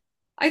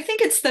 I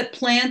think it's that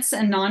plants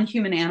and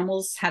non-human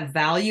animals have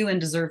value and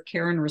deserve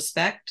care and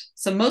respect.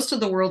 So most of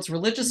the world's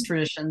religious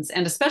traditions,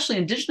 and especially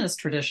indigenous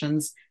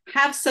traditions,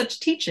 have such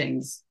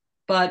teachings,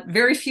 but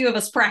very few of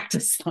us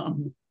practice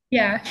them.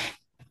 Yeah.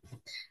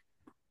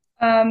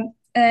 And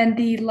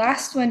the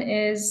last one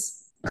is,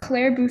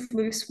 Claire Booth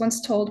Luce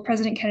once told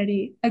President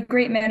Kennedy, "A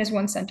great man is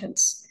one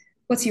sentence."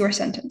 What's your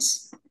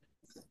sentence?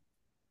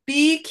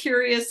 Be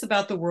curious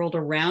about the world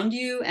around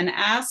you and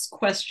ask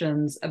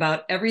questions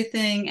about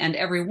everything and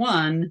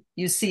everyone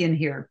you see and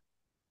hear.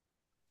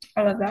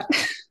 I love that.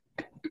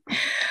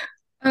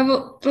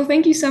 Well,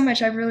 thank you so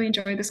much. I've really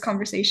enjoyed this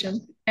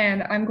conversation,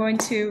 and I'm going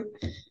to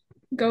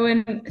go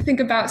and think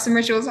about some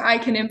rituals I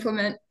can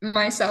implement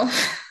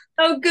myself.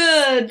 Oh,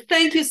 good.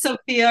 Thank you,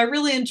 Sophia. I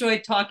really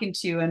enjoyed talking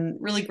to you, and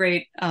really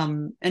great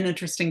and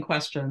interesting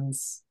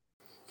questions.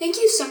 Thank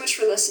you so much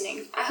for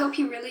listening. I hope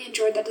you really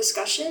enjoyed that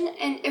discussion,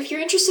 and if you're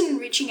interested in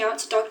reaching out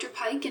to Dr.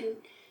 Pike and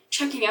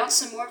checking out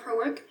some more of her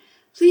work,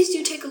 please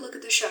do take a look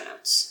at the show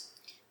notes.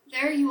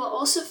 There you will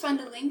also find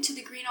a link to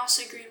the Green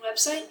Also Green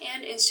website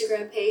and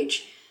Instagram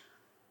page.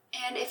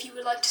 And if you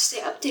would like to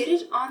stay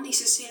updated on the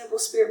Sustainable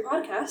Spirit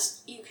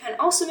podcast, you can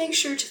also make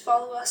sure to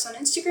follow us on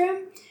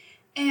Instagram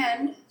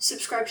and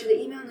subscribe to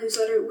the email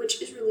newsletter, which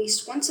is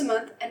released once a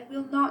month and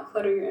will not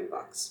clutter your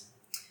inbox.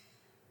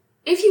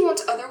 If you want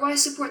to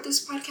otherwise support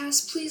this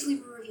podcast, please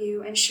leave a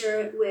review and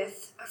share it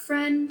with a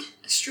friend,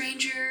 a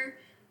stranger,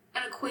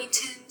 an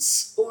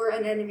acquaintance, or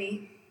an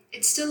enemy.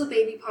 It's still a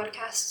baby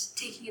podcast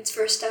taking its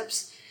first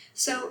steps,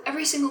 so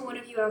every single one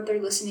of you out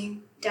there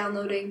listening,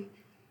 downloading,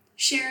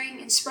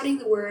 sharing, and spreading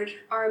the word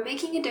are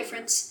making a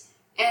difference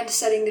and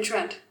setting the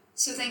trend.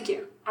 So thank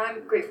you.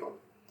 I'm grateful.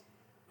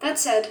 That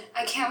said,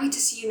 I can't wait to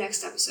see you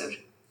next episode.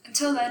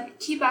 Until then,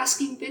 keep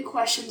asking big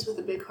questions with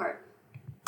a big heart.